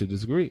would have to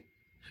disagree.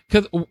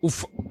 Because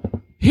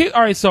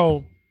all right,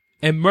 so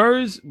and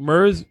Murs,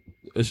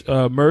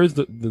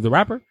 the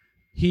rapper,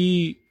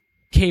 he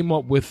came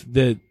up with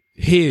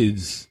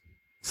his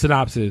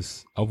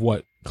synopsis of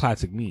what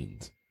classic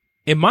means.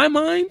 In my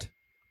mind,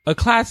 a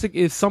classic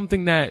is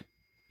something that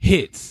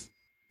hits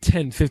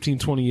 10, 15,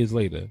 20 years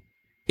later.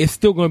 It's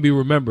still going to be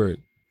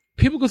remembered.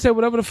 People can say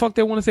whatever the fuck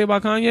they want to say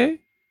about Kanye.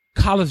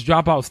 College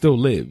Dropout still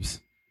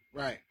lives.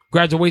 Right.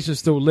 Graduation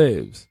still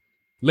lives.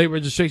 Late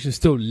Registration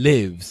still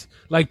lives.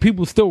 Like,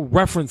 people still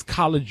reference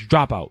College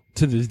Dropout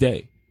to this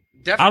day.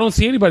 Definitely. I don't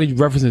see anybody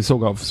referencing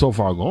So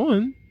Far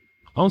Gone.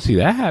 I don't see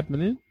that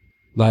happening.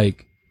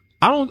 Like,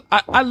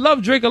 I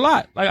love Drake a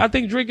lot. Like, I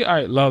think Drake, all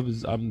right, love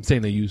is, I'm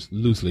saying that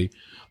loosely.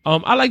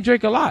 I like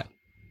Drake a lot.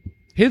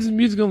 His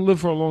music gonna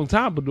live for a long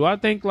time, but do I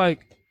think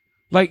like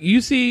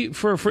you see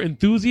for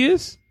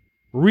enthusiasts,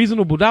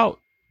 Reasonable Doubt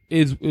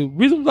is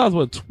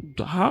what,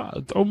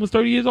 almost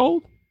 30 years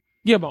old?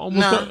 Yeah, but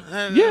almost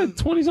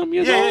 20 something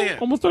years old. Yeah.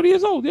 Almost 30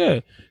 years old, yeah.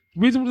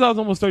 Reasonable Doubt is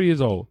almost 30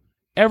 years old.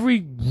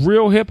 Every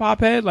real hip hop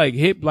head, like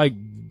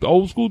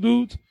old school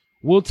dudes,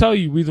 will tell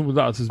you Reasonable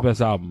Doubt is his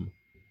best album.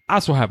 I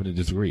so happen to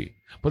disagree.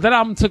 But that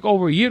album took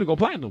over a year to go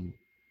platinum.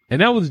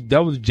 And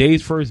that was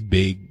Jay's first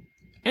big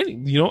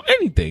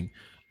anything.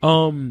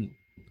 I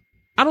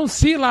don't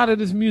see a lot of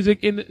this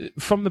music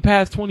from the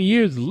past 20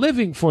 years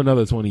living for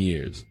another 20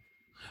 years.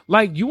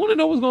 Like, you want to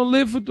know what's going to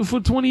live for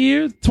 20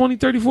 years, 20,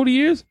 30, 40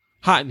 years?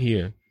 Hot in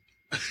Here.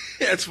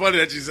 It's funny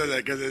that you said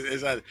that because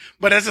it's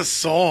but that's a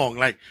song.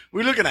 Like,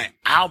 we're looking at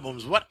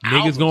albums. What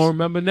niggas gonna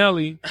remember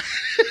Nelly?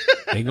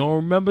 They gonna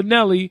remember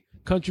Nelly.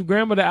 Country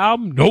Grammar, the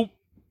album? Nope.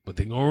 But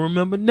they gonna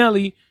remember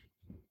Nelly.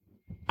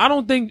 I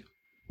don't think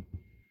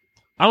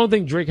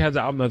Drake has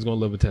an album that's gonna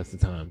live a test of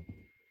time.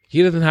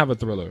 He doesn't have a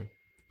Thriller.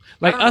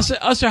 Like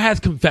Usher has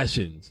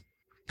Confessions.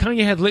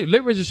 Kanye has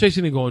Late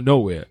Registration ain't going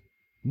nowhere.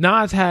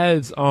 Nas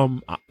has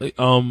Illmatic.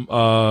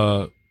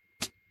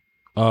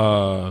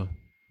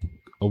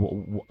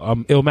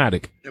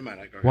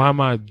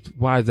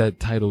 Why is that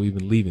title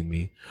even leaving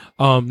me?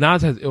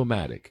 Nas has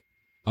Illmatic.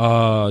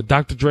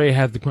 Dr. Dre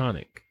has The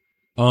Chronic.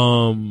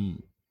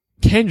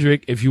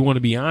 Kendrick, if you want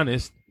to be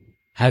honest,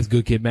 has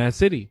Good Kid, Mad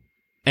City.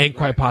 And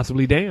quite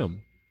possibly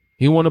Damn.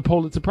 He won a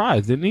Pulitzer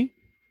Prize, didn't he?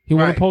 He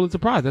won a Pulitzer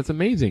Prize. That's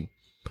amazing.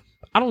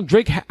 I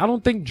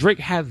don't think Drake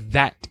has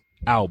that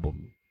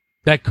album.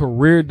 That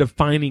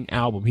career-defining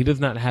album. He does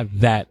not have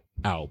that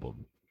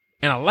album.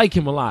 And I like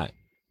him a lot.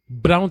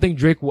 But I don't think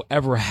Drake will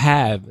ever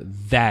have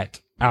that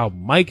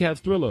album. Mike has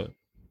Thriller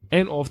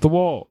and Off the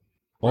Wall.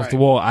 Off the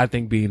Wall, I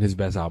think, being his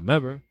best album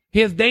ever. He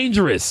has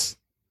Dangerous.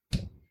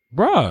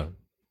 Bruh.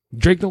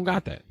 Drake don't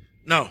got that.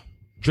 No.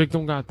 Drake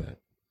don't got that.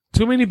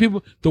 Too many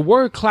people, the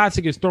word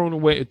classic is thrown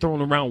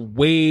around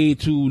way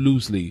too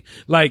loosely.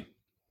 Like,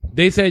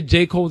 they said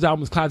J. Cole's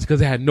album was classic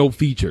because it had no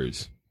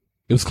features.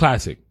 It was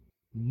classic.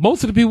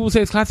 Most of the people who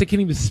say it's classic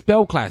can't even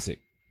spell classic.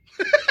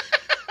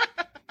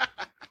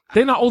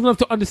 They're not old enough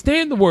to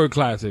understand the word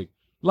classic.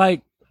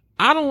 Like,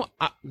 I don't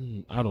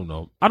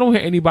know. I don't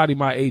hear anybody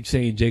my age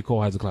saying J.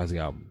 Cole has a classic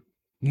album.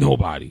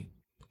 Nobody.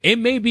 It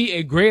may be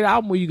a great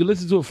album where you can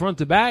listen to it front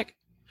to back,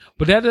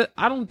 But that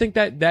I don't think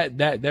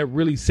that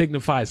really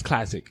signifies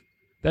classic.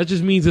 That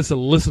just means it's a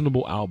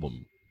listenable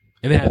album,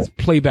 and it has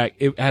playback.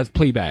 It has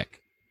playback.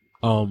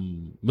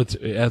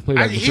 It has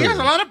playback. He has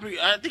a lot of.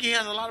 I think he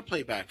has a lot of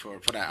playback for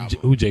that album.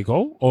 Who, J.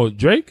 Cole or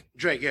Drake?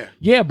 Drake, yeah.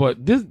 Yeah,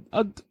 but this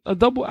a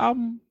double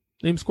album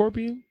named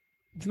Scorpion.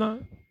 It's not.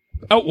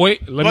 Oh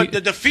wait,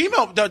 the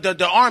female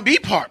the R&B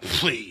part,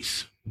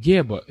 please.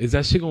 Yeah, but is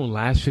that shit gonna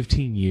last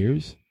 15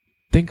 years?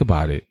 Think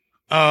about it.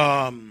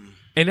 And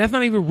that's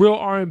not even real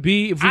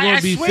R&B. If we're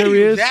gonna be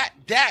serious,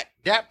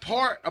 that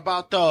part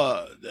about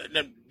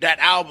that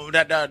album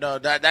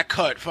that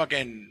cut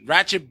fucking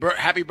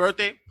Happy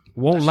Birthday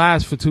won't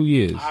last for 2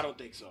 years. I don't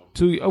think so.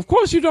 Of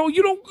course you don't.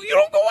 You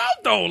don't go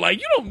out though. Like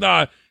you don't.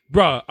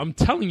 Bruh, I'm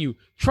telling you.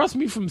 Trust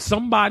me, from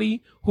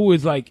somebody who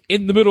is like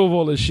in the middle of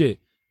all this shit.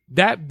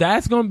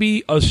 That's gonna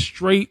be a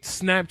straight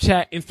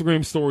Snapchat,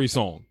 Instagram story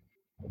song.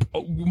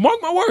 Mark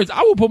my words.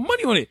 I will put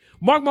money on it.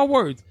 Mark my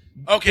words.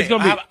 Okay.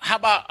 How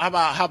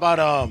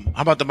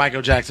about the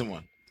Michael Jackson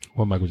one?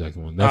 What Michael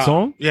Jackson one? That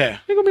song? Yeah.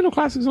 Ain't gonna be no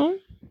classic song.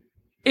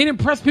 It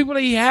impressed people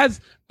that he has.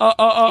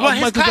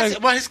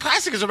 His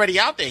classic is already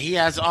out there. He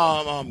has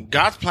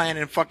God's Plan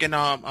and fucking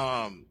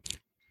having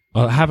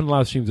a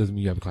lot of streams doesn't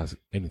mean you have a classic.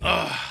 Anything.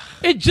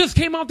 It just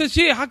came out this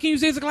year. How can you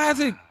say it's a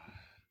classic?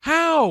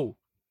 How?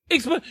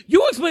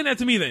 Explain that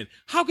to me then.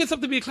 How can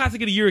something be a classic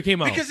in a year it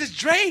came out? Because it's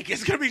Drake.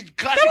 It's gonna be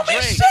classic that don't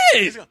Drake.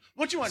 Make shit.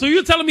 What you want? So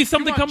you're telling me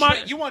something come Drake,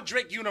 out? You want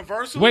Drake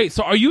Universal? Wait.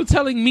 So are you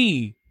telling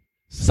me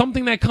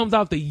something that comes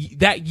out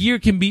that year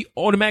can be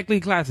automatically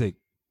a classic?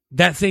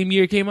 That same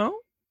year it came out?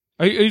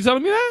 Are you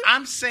telling me that?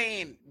 I'm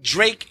saying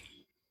Drake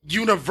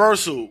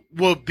Universal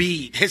will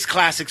be his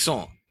classic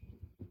song.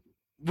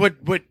 What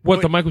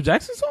the Michael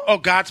Jackson song? Oh,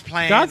 God's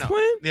Plan. God's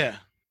Plan? Yeah.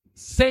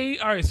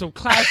 All right, so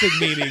classic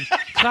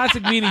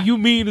meaning you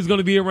mean is going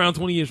to be around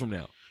 20 years from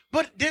now.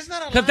 But there's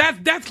not a lot. Because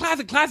that's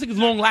classic. Classic is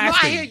long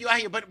lasting. No, I hear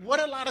you. But what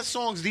a lot of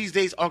songs these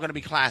days are going to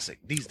be classic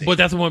these days. But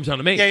that's what I'm trying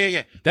to make.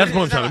 Yeah. That's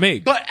what I'm trying to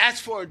make. But as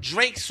for a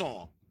Drake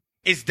song,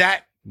 is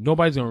that...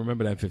 Nobody's going to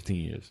remember that in 15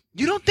 years.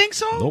 You don't think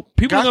so? Nope.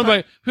 People are going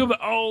to be like,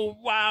 oh,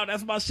 wow,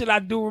 that's my shit. I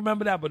do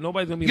remember that. But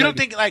nobody's going to be You don't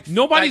think like...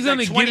 Nobody's going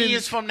to 20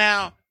 years from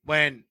now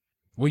when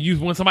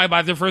somebody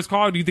buys their first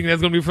car, do you think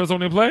that's going to be the first song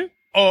they play?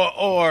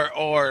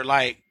 Or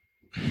like...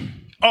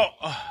 all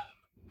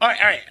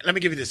right. Let me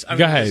give you this.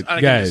 Go ahead.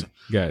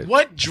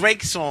 What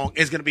Drake song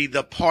is going to be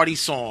the party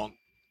song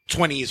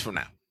 20 years from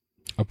now?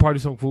 A party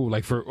song for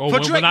Drake,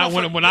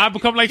 when I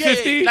become like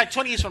 50? Like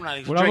 20 years from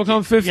now. When I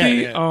become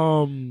 50?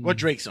 What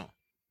Drake song?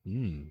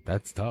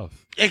 That's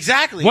tough.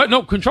 Exactly. What?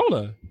 No,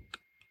 Controller.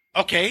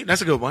 Okay,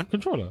 that's a good one.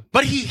 Controller.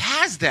 But he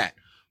has that.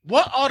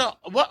 What other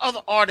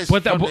artists?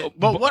 What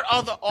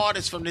other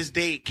artists from this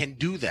day can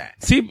do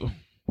that? See,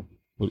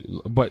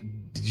 but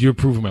you're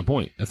proving my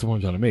point. That's the point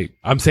I'm trying to make.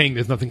 I'm saying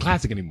there's nothing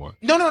classic anymore.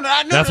 No.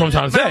 That's what I'm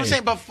trying to say. I'm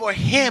saying, but for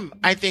him,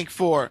 I think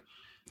for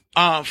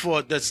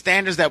the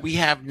standards that we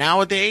have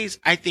nowadays,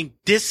 I think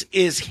this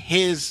is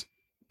his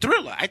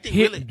Thriller. I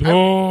think no.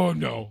 Oh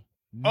no.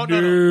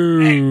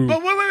 Hey,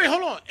 but wait,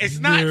 hold on. It's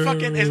not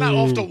it's not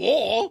off the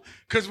wall.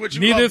 Because what you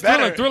neither love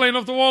better. Thriller ain't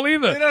off the wall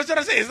either. You know what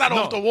I'm saying? It's not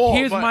off the wall.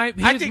 Here's my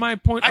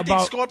point I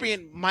think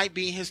Scorpion might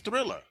be his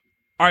Thriller.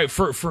 All right,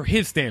 for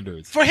his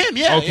standards. For him,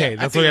 yeah. Okay,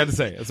 that's what you had to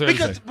say.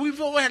 Because we've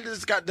always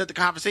had the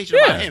conversation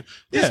about him.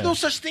 There's no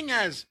such thing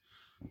as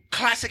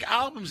classic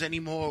albums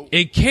anymore.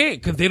 It can't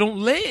because they don't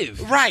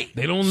live. Right.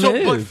 They don't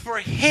live. But for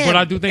him, but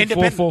I do think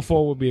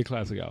 444 would be a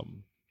classic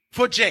album.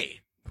 For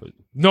Jay.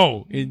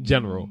 No, in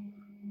general.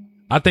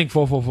 I think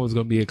 444 is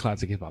going to be a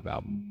classic hip hop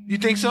album. You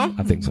think so?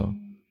 I think so.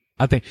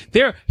 I think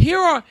here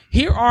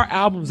are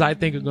albums I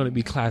think are going to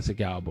be classic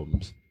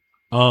albums.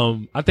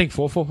 I think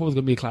 444 is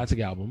going to be a classic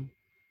album.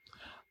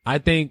 I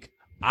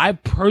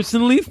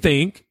personally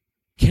think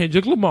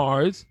Kendrick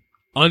Lamar's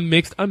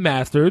Unmixed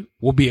Unmastered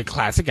will be a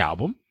classic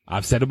album.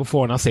 I've said it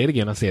before and I'll say it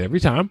again. I say it every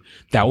time.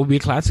 That will be a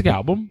classic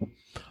album.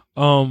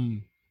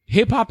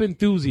 Hip hop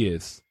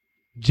enthusiasts.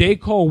 J.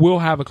 Cole will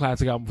have a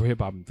classic album for hip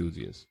hop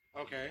enthusiasts.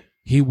 Okay.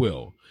 He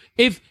will.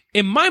 If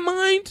in my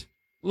mind,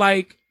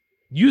 like,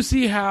 you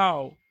see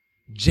how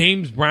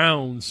James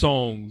Brown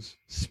songs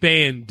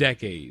span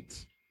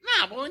decades.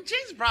 Nah, but when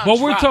James Brown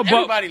dropped,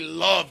 everybody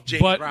loved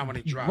James Brown when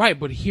he dropped. Right,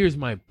 but here's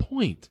my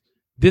point.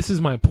 This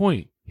is my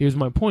point. Here's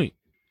my point.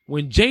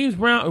 When James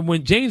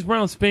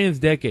Brown spans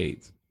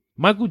decades,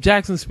 Michael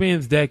Jackson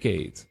spans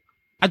decades.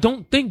 I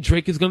don't think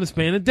Drake is going to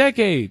span a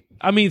decade.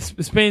 I mean,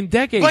 span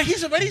decades. But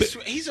he's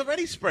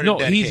already spread a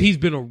decade. He's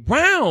been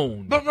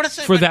around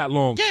that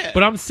long. Yeah.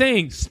 But I'm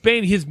saying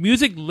span his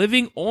music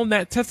living on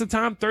that test of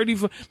time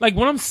 30 like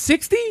when I'm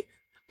 60,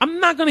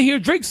 I'm not going to hear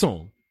Drake's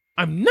song.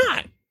 I'm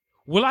not.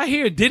 Will I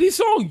hear a Diddy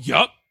song?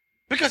 Yup.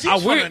 Because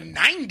he's from the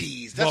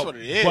 90s. That's what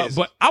it is.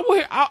 But I will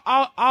hear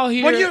I'll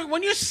hear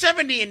when you're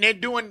 70 and they're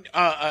doing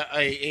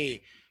a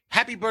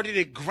Happy Birthday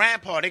to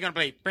Grandpa, they're gonna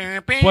play.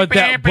 But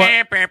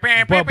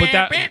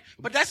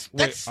that's.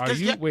 Are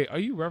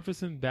you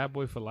referencing Bad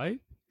Boy for Life?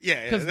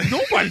 Yeah. Because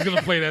nobody's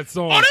gonna play that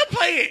song. Oh, they'll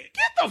play it.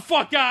 Get the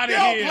fuck out of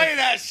here. They'll play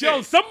that shit.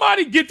 Yo,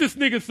 somebody get this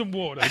nigga some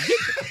water.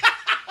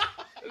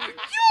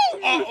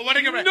 what are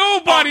they gonna play?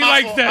 Nobody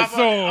likes fault, that my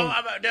song.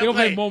 fault. They don't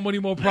play More Money,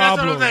 More That's what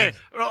I'm Problems.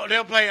 saying.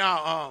 They'll play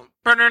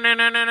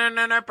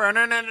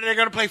they're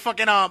gonna play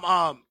fucking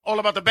All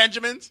About the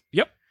Benjamins.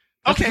 Yep.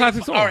 That's a Okay,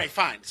 classic song. all right,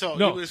 fine. So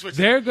No, you switch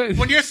they're it. good.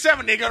 When you're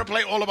 7, they're gonna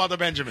play All About the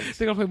Benjamins.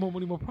 They're gonna play More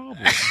Money, More Problems.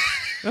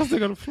 That's what they're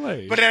gonna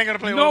play. But they ain't gonna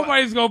play.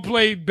 Nobody's gonna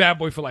play Bad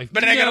Boy for Life.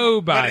 But they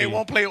Nobody.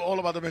 won't play All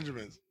About the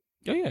Benjamins.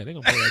 Oh yeah, they're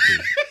gonna play that too.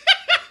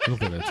 They're gonna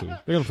play that too.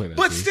 They're gonna play that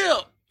But too.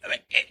 still,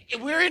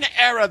 we're in an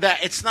era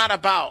that it's not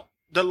about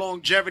the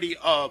longevity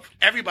of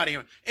everybody.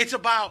 It's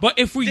about. But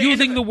if we're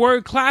using the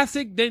word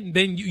classic, then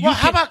you. Well,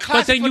 how can't- about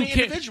classic but then for you the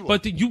can't- individual?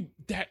 But then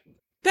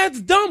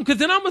that's dumb because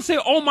then I'm gonna say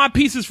all my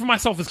pieces for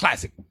myself is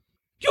classic.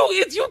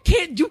 You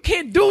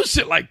can't do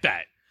shit like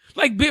that.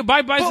 Like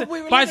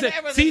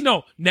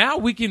now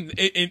we can.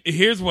 And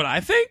here's what I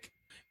think: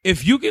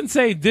 if you can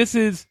say this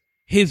is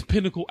his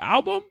pinnacle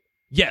album,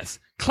 yes,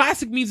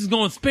 classic means it's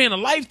going to span a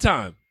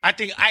lifetime. I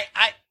think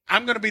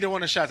I'm gonna be the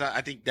one that shouts out.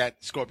 I think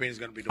that Scorpion is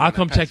gonna be the one. I'll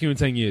come check you in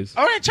 10 years.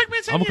 All right, check me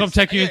in 10 years. I'm gonna come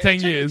check you in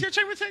 10 years. Check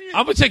me in 10 years.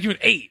 I'm gonna check you in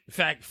 8. In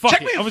fact, fuck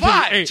Check it. me I'm in gonna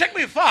 5. Check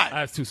me in 5.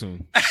 That's too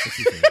soon.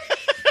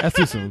 That's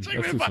too soon. Check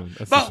me in 5.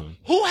 That's too But soon.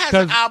 who has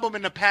an album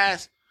in the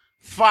past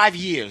 5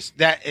 years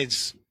that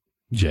is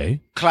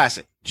Jay.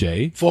 classic?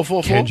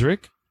 444.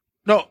 Kendrick.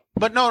 No.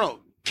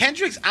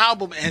 Kendrick's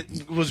album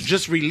was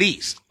just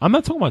released. I'm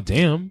not talking about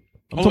Damn.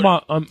 I'm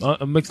talking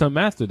about Mixed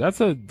Unmastered. That's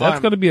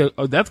going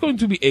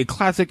to be a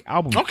classic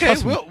album. Okay,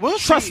 Trust me. we'll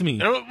Trust see. me.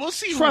 We'll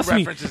see. Trust who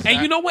me. references And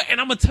that. you know what?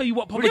 And I'm gonna tell you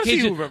what We're gonna see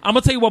publication. who I'm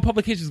gonna tell you what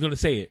publication is gonna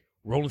say it.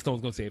 Rolling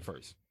Stone's gonna say it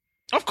first.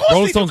 Of course,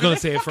 Rolling they Stone's do,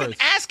 'cause gonna they're say it fucking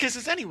first. Ass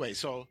kisses anyway.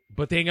 So,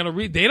 But they ain't gonna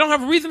read. They don't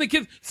have a reason to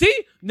kiss. See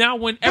now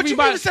when But you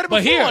everybody. even said it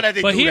but before here, that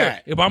they but do here.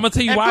 that. But I'm gonna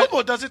tell you and why.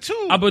 Billboard does it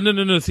too. But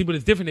no. See, but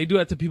it's different. They do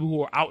that to people who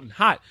are out and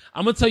hot.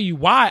 I'm gonna tell you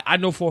why. I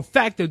know for a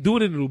fact they're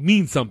doing it. It'll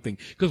mean something.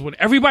 Because when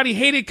everybody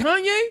hated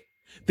Kanye,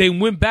 they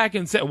went back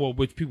and said, well,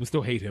 which people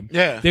still hate him.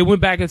 Yeah. They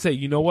went back and said,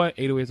 you know what?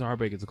 808s and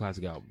Heartbreak is a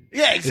classic album.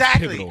 Yeah, It's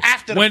exactly. pivotal.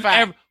 After the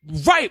fact.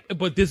 Right.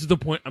 But this is the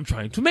point I'm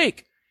trying to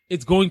make.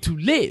 It's going to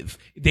live.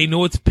 They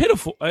know it's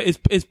pitiful.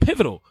 It's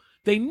pivotal.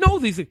 They know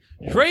these things.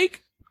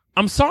 Drake,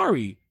 I'm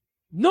sorry.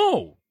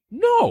 No.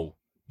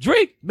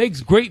 Drake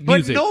makes great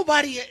music. But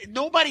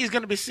nobody is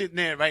going to be sitting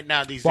there right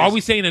now. Why are we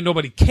saying that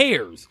nobody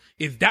cares?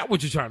 Is that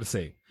what you're trying to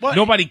say? What?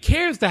 Nobody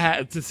cares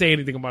to say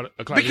anything about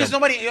a classic Because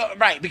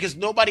album. because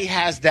nobody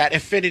has that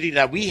affinity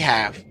that we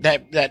have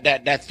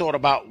that thought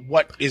about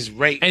what is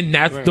rate. And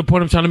that's the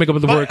point I'm trying to make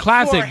about the But word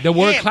classic. for The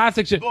word him-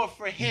 classic should but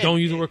for him- don't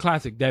use the word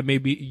classic. That may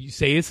be you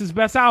say it's his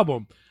best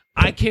album.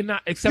 I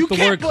cannot accept the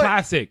can't word put-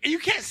 classic. You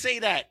can't say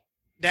that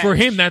For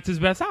him, that's his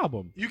best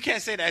album. You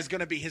can't say that it's going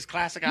to be his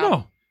classic album.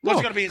 No.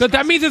 What's going to be his Because that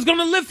classic? means it's going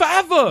to live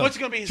forever. What's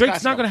gonna be his Drake's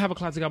classic not album? going to have a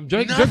classic album.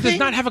 Drake does Nothing?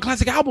 not have a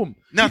classic album.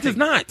 Nothing. He does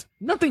not.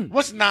 Nothing.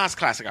 What's Nas'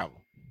 classic album?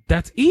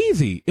 That's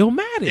easy.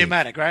 Illmatic.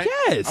 Illmatic, right?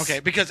 Yes.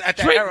 Okay, because at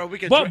that Drake- era we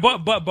could.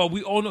 but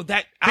we all know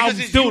that Because album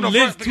it's still univer-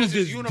 lives to because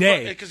it's this univer-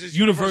 day. because it's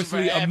universal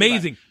Universally for everybody.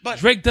 amazing. But-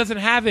 Drake doesn't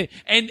have it,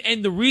 and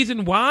the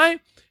reason why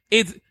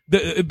it's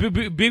the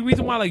big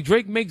reason why like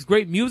Drake makes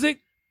great music,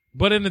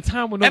 but in a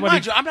time when And nobody.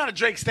 mind you, I'm not a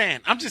Drake stan.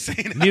 I'm just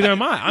saying. Neither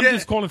am I. I'm Yeah,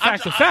 just calling I'm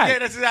fact ju- to fact. Yeah,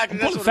 that's exactly. I'm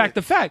That's calling what fact it to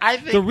is. fact. I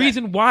think The that-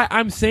 reason why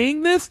I'm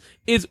saying this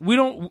is we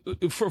don't,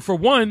 for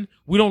one,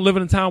 we don't live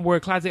in a time where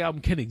a classic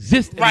album can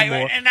exist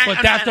anymore. But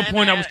that's the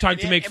point I was trying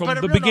to make from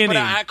the beginning. But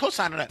I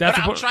co-sign on that. That's But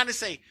the I'm point. trying to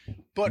say,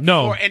 but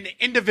No. for an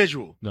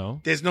individual,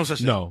 No. there's no such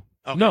thing. No.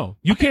 Okay. No.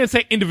 You can't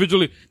say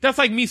individually. That's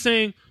like me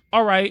saying,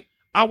 all right,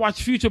 I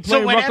watch Future play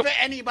So whenever Rock.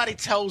 anybody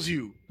tells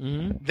you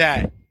Mm-hmm.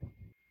 that,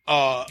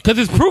 Because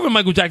it's proven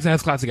Michael Jackson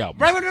has classic albums.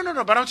 right?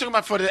 No. But I'm talking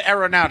about for the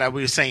era now that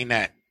we're saying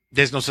that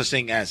there's no such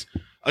thing as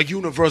a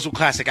universal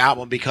classic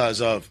album because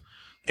of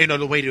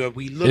the way that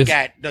we look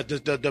It's- at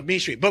the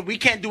mainstream. But we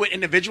can't do it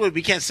individually.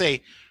 We can't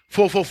say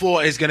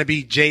 444 is going to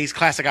be Jay's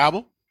classic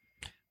album.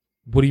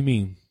 What do you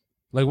mean?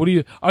 Like, what do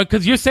you?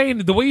 Because you're saying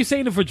the way you're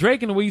saying it for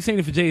Drake and the way you're saying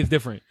it for Jay is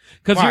different.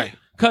 Why?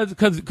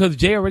 Because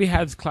Jay already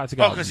has classic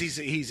Oh, albums. because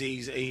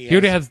he He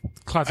already has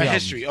classic a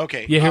albums. history.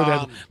 Okay. Yeah, he already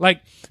has.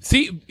 Like,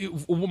 see,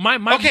 my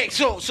Okay,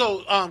 so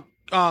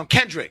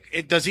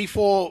Kendrick, does he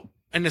fall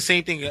in the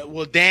same thing?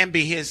 Will Damn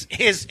be his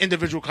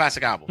individual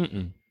classic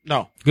album?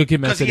 No, Good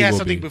Kid, Mad because he City had will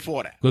something be.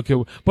 before that. Good Kid,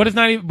 but it's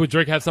not even. But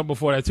Drake had something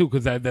before that too,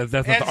 because that's not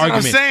That's the what I'm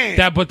argument.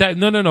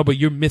 saying. No. But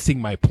you're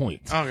missing my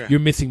point. Okay. You're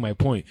missing my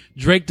point.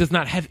 Drake does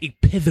not have a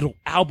pivotal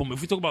album.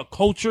 If we talk about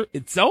culture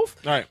itself,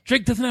 Right.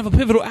 Drake doesn't have a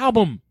pivotal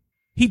album.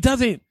 He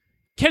doesn't.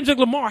 Kendrick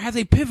Lamar has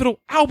a pivotal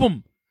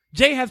album.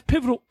 Jay has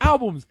pivotal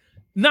albums.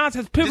 Nas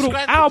has pivotal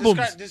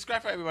albums.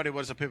 Describe for everybody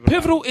what is a pivotal.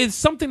 Pivotal is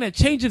something that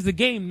changes the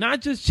game, not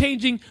just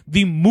changing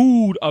the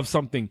mood of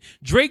something.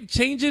 Drake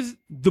changes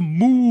the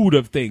mood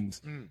of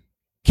things.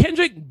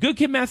 Kendrick, Good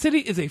Kid, Mad City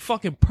is a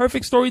fucking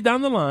perfect story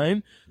down the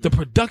line. The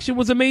production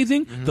was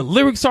amazing. The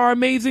lyrics are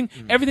amazing.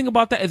 Everything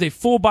about that is a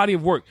full body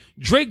of work.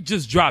 Drake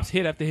just drops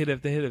hit after hit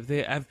after hit after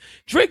hit.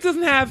 Drake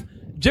doesn't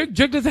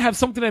have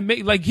something that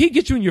make he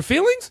get you in your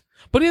feelings,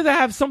 but he doesn't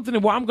have something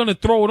that where I'm gonna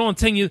throw it on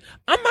 10 years.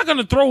 I'm not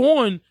gonna throw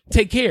on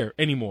Take Care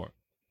anymore.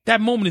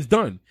 That moment is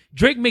done.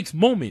 Drake makes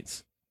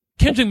moments.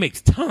 Kendrick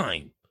makes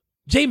time.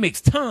 Jay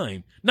makes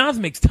time. Nas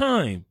makes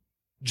time.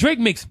 Drake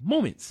makes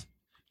moments.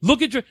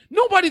 Look at Drake.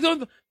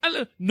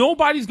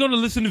 Nobody's gonna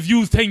listen to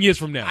Views 10 years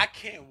from now. I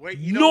can't wait.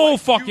 You No know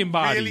what? fucking you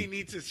body. really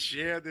need to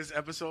share this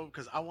episode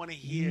because I want to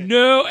hear.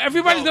 No,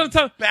 everybody's gonna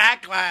tell.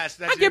 backlash.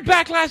 That I get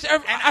backlash.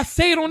 I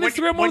say it on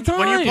Instagram all the time.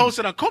 When you post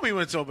it on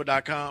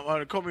ComeWhenIt'sOver.com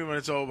or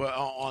ComeWhenIt'sOver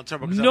on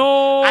Turbo.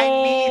 No.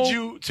 I need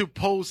you to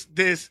post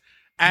this.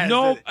 As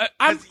No,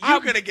 I'm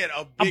gonna get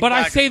a big. But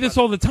I say this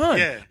all the time.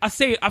 Yeah. I've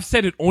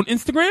said it on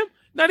Instagram.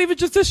 Not even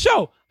just this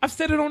show. I've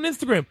said it on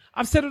Instagram.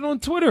 I've said it on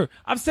Twitter.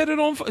 I've said it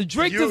on.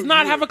 Drake does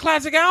not have a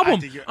classic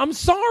album. I'm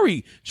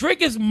sorry.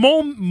 Drake is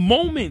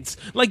moments.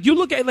 Like you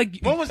look at like.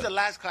 What was the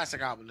last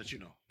classic album that you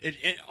know?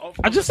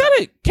 I just said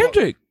it.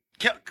 Kendrick.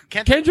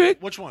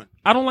 Kendrick. Which one?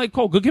 I don't like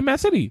Cole. Good Kid, Mad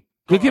City.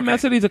 Good Kid, Mad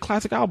City is a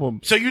classic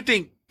album. So you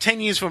think 10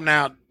 years from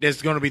now,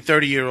 there's going to be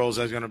 30-year-olds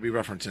that's going to be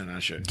referencing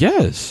that shit?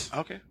 Yes.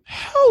 Okay.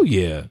 Hell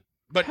yeah.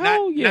 But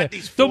hell not, yeah. not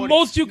these 40, the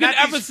most you can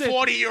not ever these say.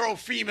 40-year-old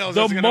females.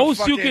 The that's most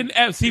fucking, you can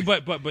ever see,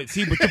 but you're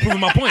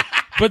proving my point.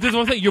 But this is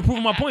what I'm saying. You're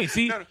proving my point.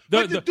 See, no.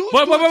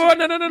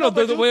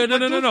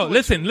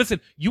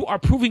 Listen. You are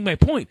proving my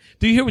point.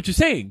 Do you hear what you're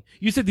saying?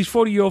 You said these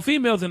 40-year-old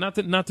females, and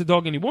not to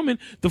dog any woman.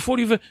 The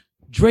 40.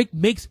 Drake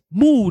makes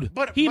mood.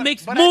 He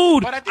makes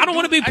mood. I don't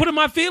want to be putting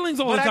my feelings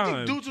all the time. But I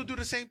think dudes will do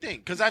the same thing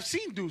because I've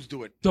seen dudes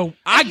do it. So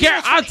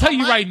I'll tell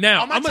you right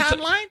now. On my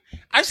timeline,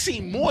 I've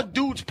seen more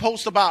dudes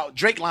post about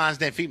Drake lines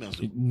than females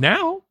do.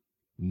 Now,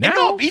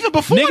 even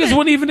before niggas that.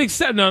 wouldn't even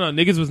accept. No,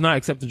 niggas was not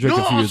accepting Drake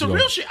a few years ago.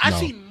 Real shit. I've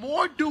seen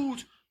more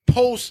dudes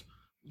post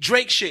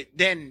Drake shit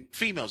than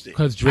females did.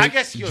 Because Drake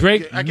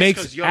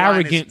makes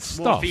arrogant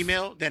stuff. More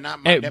female than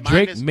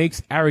Drake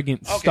makes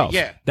arrogant stuff.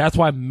 Yeah. That's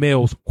why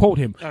males quote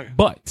him. Okay.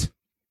 But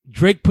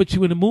Drake puts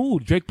you in the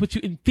mood. Drake puts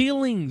you in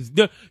feelings.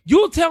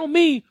 You'll tell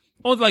me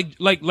on like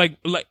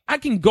I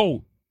can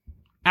go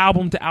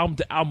album to album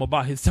to album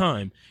about his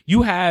time.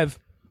 You have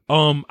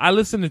I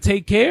listen to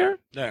Take Care.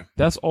 Yeah.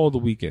 That's all the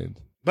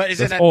weekend. But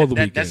isn't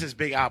that's his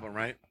big album,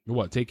 right?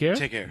 What, Take Care?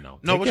 Take Care.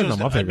 No, which one's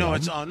my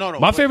favorite. No.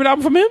 My favorite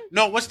album from him?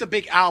 No, what's the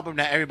big album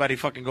that everybody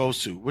fucking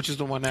goes to? Which is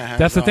the one that has?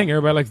 That's the thing.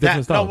 Everybody likes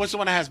different stuff. No, what's the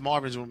one that has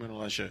Marvin's Room and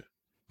all that shit?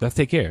 That's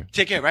Take Care.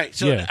 Take Care, right?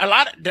 So a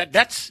lot of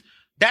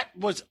that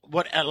was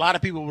what a lot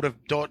of people would have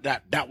thought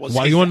that was.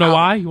 Why? You want to know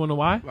why? You want to know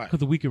why? Right. Because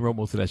the Weeknd wrote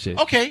most of that shit.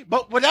 Okay,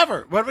 but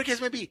whatever the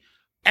case may be,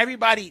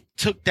 everybody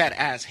took that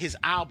as his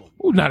album.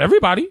 Ooh, not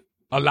everybody.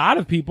 A lot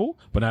of people,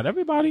 but not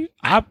everybody.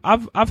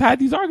 I've had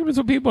these arguments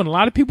with people, and a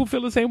lot of people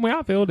feel the same way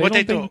I feel. A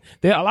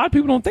lot of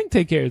people don't think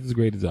Take Care is his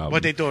greatest album.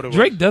 What they thought it was.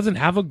 Drake doesn't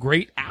have a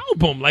great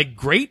album. Like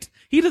great,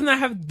 he does not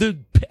have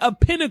a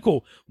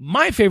pinnacle.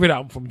 My favorite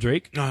album from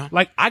Drake,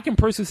 like I can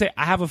personally say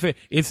I have a favorite.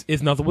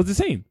 It's Nothing Was the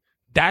Same.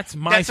 That's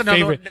my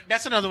favorite.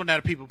 That's another one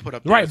that people put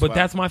up there. Right, but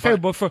that's my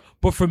favorite.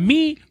 But for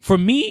me,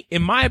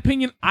 in my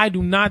opinion, I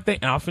do not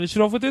think, and I'll finish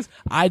it off with this,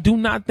 I do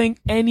not think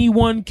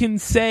anyone can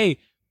say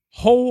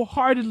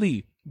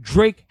wholeheartedly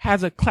Drake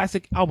has a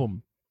classic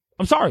album.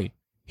 I'm sorry.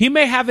 He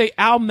may have an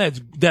album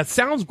that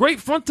sounds great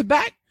front to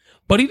back,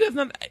 but he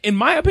doesn't, in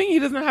my opinion, he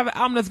doesn't have an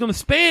album that's going to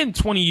span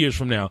 20 years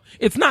from now.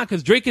 It's not,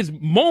 because Drake is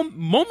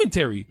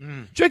momentary.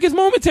 Drake is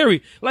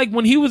momentary. Like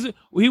when he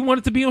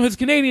wanted to be on his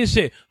Canadian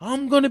shit.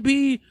 I'm going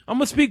to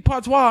speak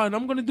patois and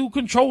I'm going to do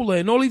controller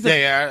and all these.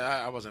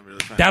 I wasn't really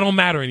a fan. That don't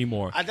matter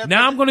anymore.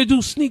 Now I'm going to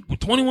do Sneak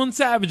with 21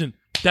 Savage, and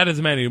that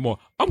doesn't matter anymore.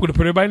 I'm going to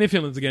put everybody in their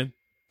feelings again.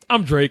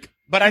 I'm Drake.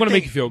 But I'm going to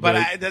make you feel good.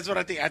 But that's what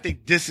I think. I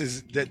think this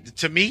is,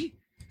 to me,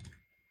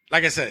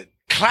 like I said,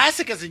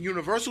 classic as a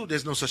universal,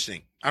 there's no such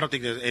thing. I don't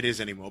think it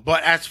is anymore.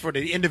 But as for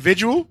the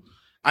individual,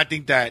 I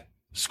think that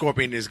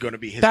Scorpion is going to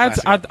be his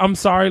classic. I'm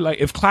sorry.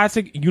 Like, if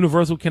classic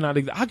universal cannot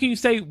exist, how can you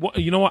say,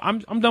 you know what? I'm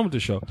done with the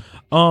show.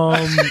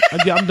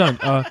 Yeah, I'm done.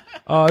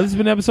 This has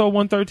been episode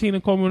 113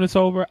 of Call Me When It's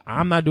Over.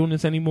 I'm not doing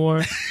this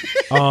anymore.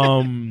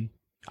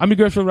 I'm your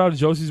girl, Favorite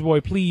Josie's Boy.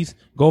 Please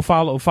go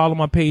follow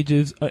my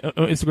pages on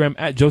Instagram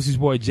at Josie's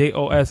Boy,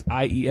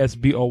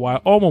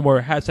 JOSIESBOY. All one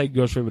word, hashtag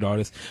Girl's Favorite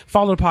Artist.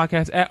 Follow the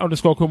podcast at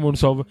 _ Call Me When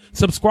It's Over.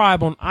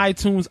 Subscribe on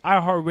iTunes,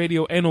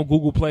 iHeartRadio, and on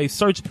Google Play.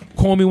 Search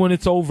Call Me When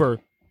It's Over.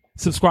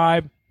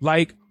 Subscribe,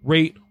 like,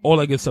 rate, all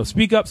that good stuff.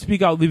 Speak up,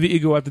 speak out, leave your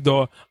ego at the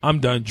door. I'm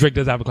done. Drake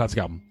does have a classic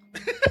album.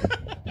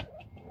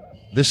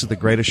 This is the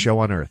greatest show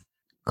on earth.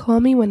 Call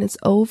Me When It's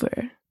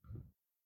Over.